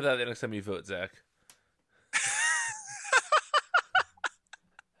 Think of that the next time you vote, Zach.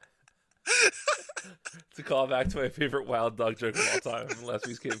 It's a callback to my favorite wild dog joke of all time from last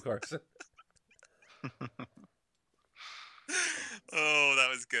week's Cave Carson. Oh, that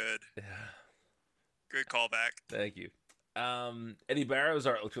was good. Yeah. Good callback. Thank you. Eddie Barrows'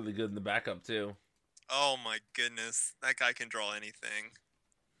 art looked really good in the backup, too. Oh my goodness. That guy can draw anything.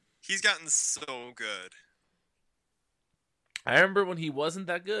 He's gotten so good. I remember when he wasn't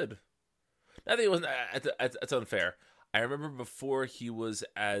that good. Not that he wasn't. That's unfair. I remember before he was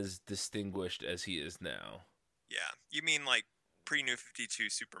as distinguished as he is now. Yeah. You mean like pre-New 52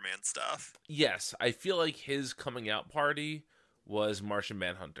 Superman stuff? Yes. I feel like his coming out party was Martian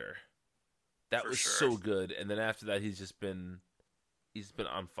Manhunter. That was so good. And then after that, he's been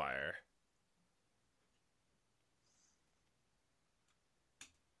on fire.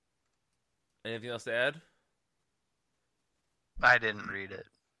 Anything else to add? I didn't read it.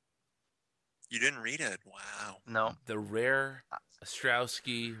 You didn't read it? Wow. No. The rare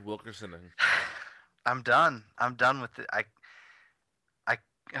Ostrowski Wilkerson. I'm done. I'm done with it.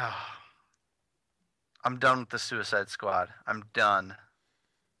 I'm done with the Suicide Squad. I'm done.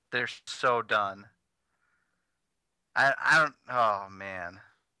 They're so done. I don't. Oh man,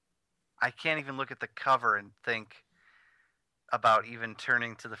 I can't even look at the cover and think about even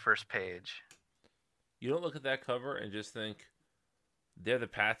turning to the first page. You don't look at that cover and just think they're the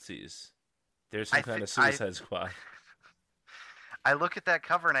patsies. There's some kind of Suicide Squad. I look at that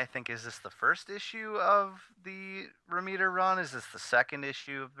cover and I think, is this the first issue of the Romita run? Is this the second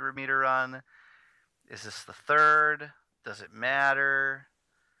issue of the Romita run? Is this the third? Does it matter?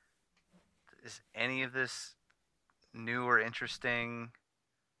 Is any of this new or interesting?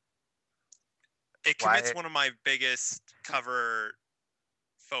 It commits one of my biggest cover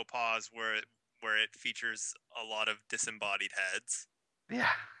faux pas where it features a lot of disembodied heads. Yeah.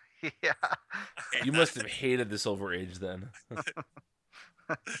 Yeah. You must have hated the Silver Age then.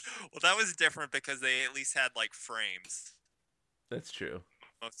 Well, that was different because they at least had like frames. That's true.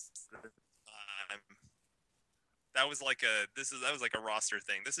 most of the time. That was like a roster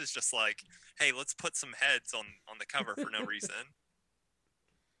thing. This is just like, hey, let's put some heads on the cover for no reason.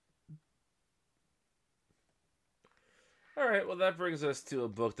 All right, well, that brings us to a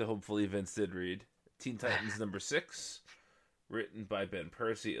book that hopefully Vince did read. Teen Titans number 6, written by Ben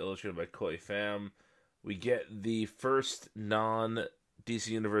Percy, illustrated by Koi Pham. We get the first non-DC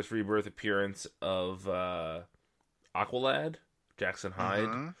Universe Rebirth appearance of Aqualad, Jackson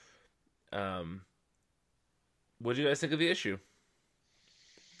Hyde. What do you guys think of the issue?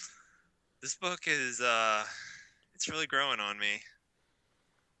 This book is it's really growing on me.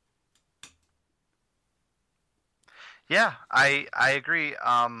 Yeah, I agree.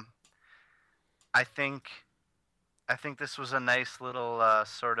 I think this was a nice little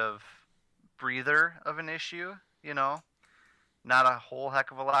sort of breather of an issue. You know, not a whole heck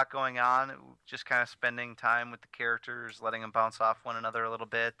of a lot going on. Just kind of spending time with the characters, letting them bounce off one another a little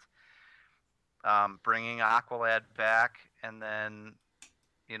bit. Bringing Aqualad back, and then,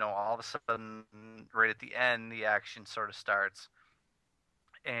 you know, all of a sudden, right at the end, the action sort of starts.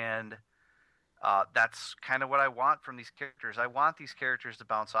 And that's kind of what I want from these characters. I want these characters to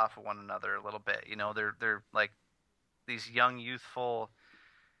bounce off of one another a little bit. You know, they're like these young, youthful,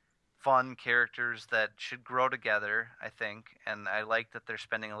 fun characters that should grow together, I think. And I like that they're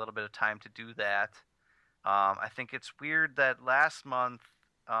spending a little bit of time to do that. I think it's weird that last month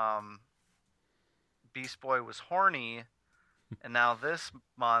Beast Boy was horny, and now this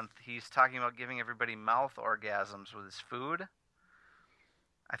month he's talking about giving everybody mouth orgasms with his food.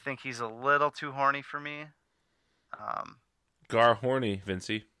 I think he's a little too horny for me. Gar horny,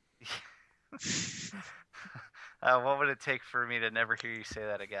 Vincey. What would it take for me to never hear you say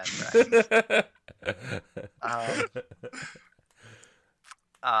that again,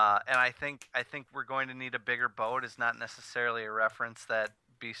 and I think we're going to need a bigger boat is not necessarily a reference that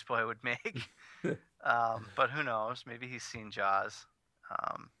Beast Boy would make. But who knows? Maybe he's seen Jaws.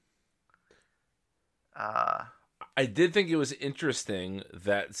 I did think it was interesting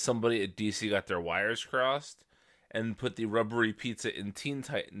that somebody at DC got their wires crossed and put the rubbery pizza in Teen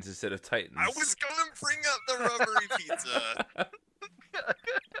Titans instead of Titans. I was going to bring up the rubbery pizza.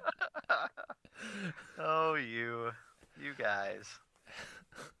 Oh, you guys.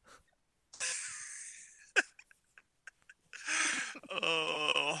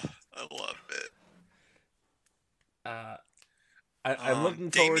 Oh, I love it. I'm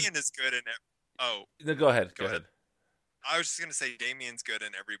looking forward. Damian is good in it. Oh, no, go ahead. Go ahead. I was just gonna say Damian's good in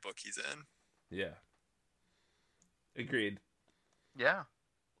every book he's in. Yeah. Agreed. Yeah.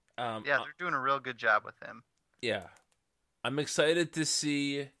 They're doing a real good job with him. Yeah. I'm excited to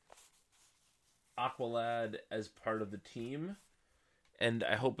see Aqualad as part of the team, and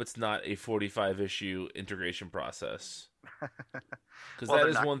I hope it's not a 45-issue integration process. Because that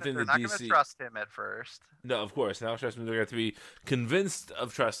is one thing that DC... They're not going to trust him at first. No, of course. Now trust him. They're going to be convinced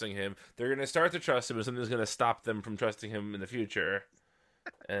of trusting him. They're going to start to trust him, and something's going to stop them from trusting him in the future.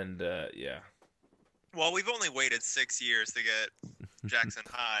 And, yeah. Well, we've only waited 6 years to get Jackson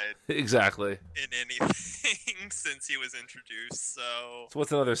Hyde. Exactly. In anything since he was introduced, so... So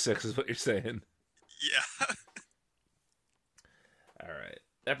what's another 6 is what you're saying? Yeah. All right.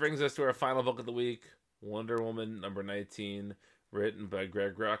 That brings us to our final book of the week, Wonder Woman number 19, written by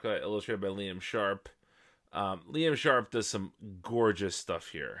Greg Rucka, illustrated by Liam Sharp. Liam Sharp does some gorgeous stuff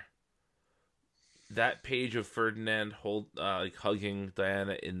here. That page of Ferdinand hugging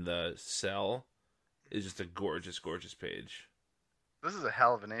Diana in the cell is just a gorgeous, gorgeous page. This is a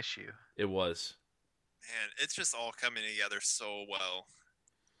hell of an issue. It was. Man, it's just all coming together so well.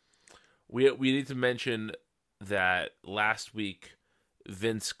 We need to mention that last week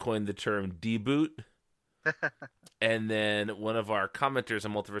Vince coined the term deboot. And then one of our commenters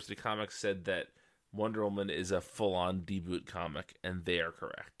on Multiversity Comics said that Wonder Woman is a full-on deboot comic, and they are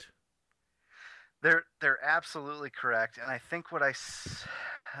correct. They're absolutely correct, and I think I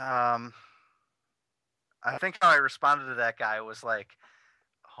think how I responded to that guy was like,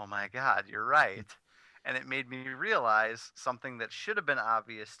 "Oh my God, you're right," and it made me realize something that should have been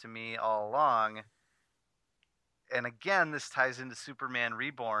obvious to me all along. And again, this ties into Superman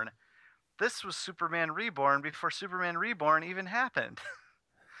Reborn. This was Superman Reborn before Superman Reborn even happened.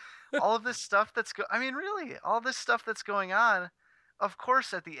 All of this stuff all this stuff that's going on, of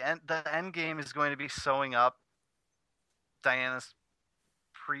course at the end game is going to be sewing up Diana's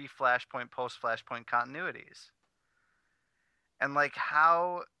pre-Flashpoint, post-Flashpoint continuities. And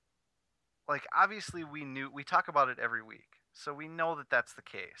obviously we talk about it every week. So we know that that's the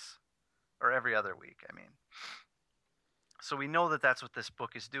case. Or every other week, I mean. So we know that that's what this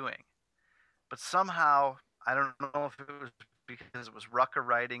book is doing. But somehow, I don't know if it was because it was Rucka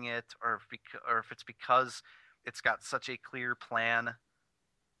writing it, or if it's because it's got such a clear plan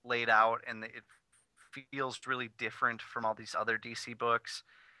laid out and it feels really different from all these other DC books.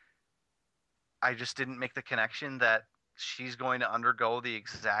 I just didn't make the connection that she's going to undergo the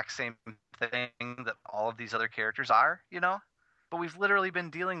exact same thing that all of these other characters are, you know? But we've literally been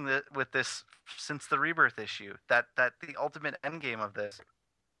dealing with this since the Rebirth issue. That the ultimate endgame of this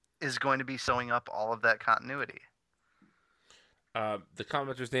is going to be sewing up all of that continuity. The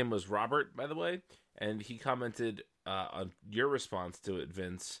commenter's name was Robert, by the way, and he commented on your response to it,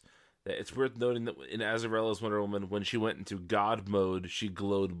 Vince, that it's worth noting that in Azzarella's Wonder Woman, when she went into God mode, she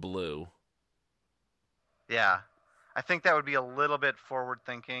glowed blue. Yeah. I think that would be a little bit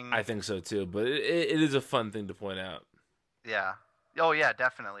forward-thinking. I think so, too, but it is a fun thing to point out. Yeah. Oh, yeah,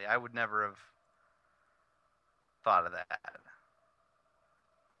 definitely. I would never have thought of that.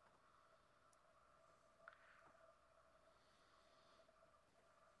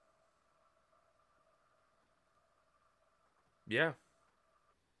 Yeah.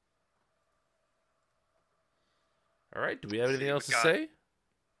 All right. Do we have anything else to say?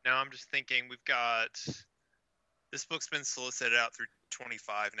 No, I'm just thinking we've got... This book's been solicited out through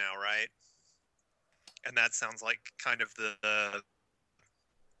 25 now, right? And that sounds like kind of the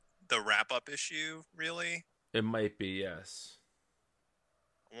wrap-up issue, really? It might be, yes.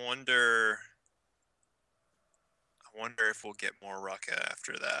 I wonder if we'll get more Rucka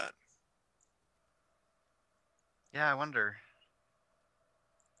after that. Yeah, I wonder.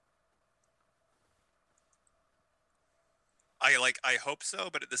 I hope so,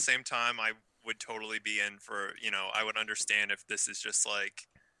 but at the same time, I would totally be in for, I would understand if this is just like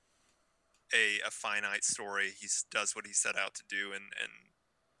a finite story. He does what he set out to do and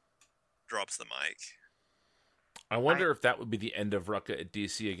drops the mic. I wonder if that would be the end of Rucka at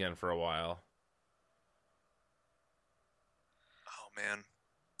DC again for a while. Oh, man.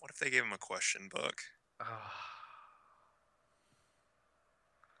 What if they gave him a question book?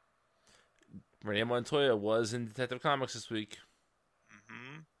 Renee Montoya was in Detective Comics this week.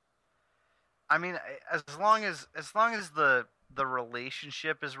 Mm-hmm. I mean, as long as the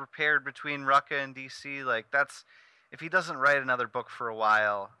relationship is repaired between Rucka and DC, like that's, if he doesn't write another book for a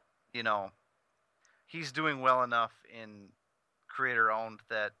while, he's doing well enough in creator owned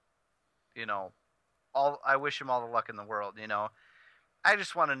that, I wish him all the luck in the world. I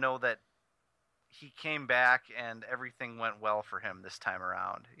just want to know that he came back and everything went well for him this time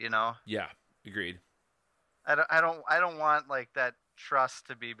around. Yeah, agreed. I don't want like that trust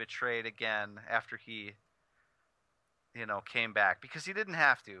to be betrayed again after he came back, because he didn't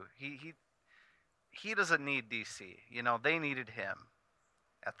have to. He doesn't need DC. They needed him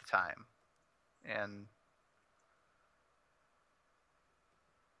at the time. And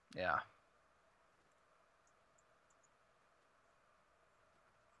yeah.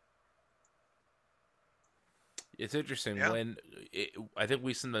 It's interesting Yeah. I think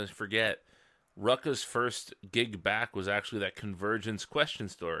we sometimes forget Rucka's first gig back was actually that Convergence question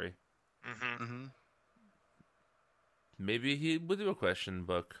story. Mm-hmm. Mm-hmm. Maybe he would do a question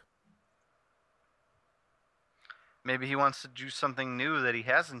book. Maybe he wants to do something new that he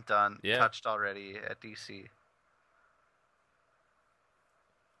hasn't touched already at DC.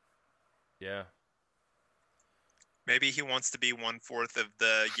 Yeah. Maybe he wants to be 1/4 of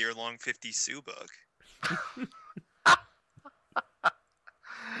the year-long 50 Sue book.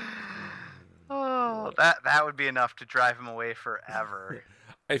 Oh, that would be enough to drive him away forever.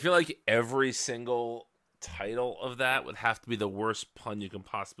 I feel like every single title of that would have to be the worst pun you can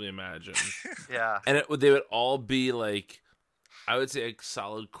possibly imagine. Yeah. And they would all be like, I would say a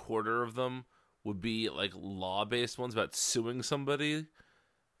solid quarter of them would be like law-based ones about suing somebody.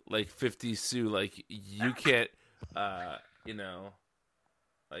 Like 50 Sue, like you can't, like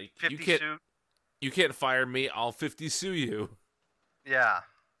 50 you can't fire me. I'll 50 sue you. Yeah.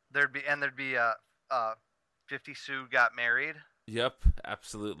 There'd be 50 Sue got married. Yep,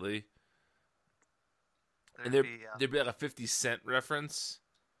 absolutely. There'd be like a 50 Cent reference.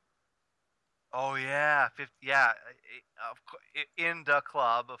 Oh yeah, 50. Yeah, in the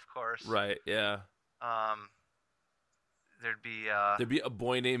club, of course. Right. Yeah. There'd be a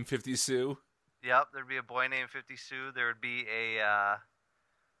boy named 50 Sue. Yep, there'd be a boy named 50 Sue. There would be a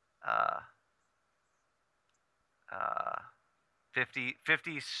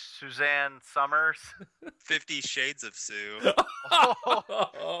 50 Suzanne Summers. 50 Shades of Sue.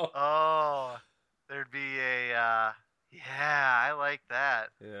 Oh, there'd be a yeah, I like that.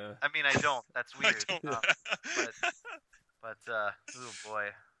 Yeah. I mean, I don't. That's weird. I don't. But oh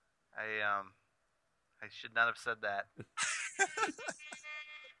boy, I should not have said that.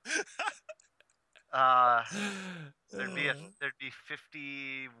 There'd be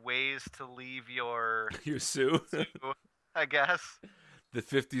 50 ways to leave your Your Sue? I guess. The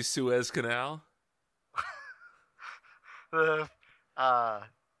 50 Suez Canal? The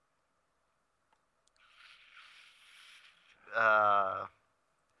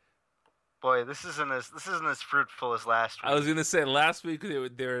boy, this isn't as fruitful as last week. I was gonna say last week they were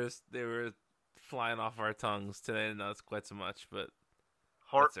flying off our tongues. Today, not quite so much, but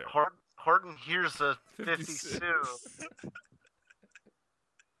Horton here's a 50 Sue.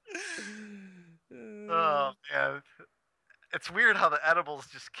 Oh man, it's weird how the edibles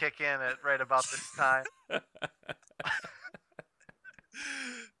just kick in at right about this time.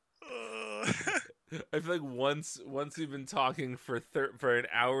 I feel like once we've been talking for an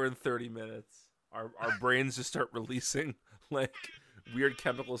hour and 30 minutes, our brains just start releasing like weird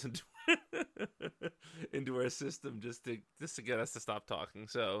chemicals into our system just to get us to stop talking.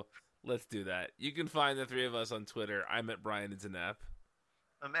 So let's do that. You can find the three of us on Twitter. I'm at Brian Zanap.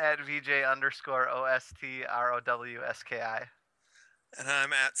 I'm at VJ_OSTROWSKI. And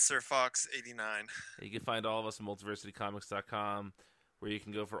I'm at SirFox89. You can find all of us at multiversitycomics.com, where you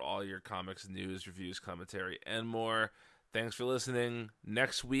can go for all your comics news, reviews, commentary, and more. Thanks for listening.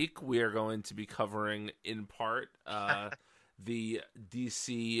 Next week, we are going to be covering, in part, the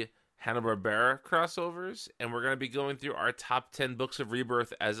DC Hanna-Barbera crossovers, and we're going to be going through our top 10 books of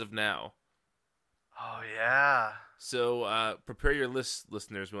Rebirth as of now. Oh, yeah. So prepare your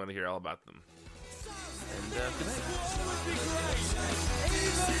listeners. We want to hear all about them.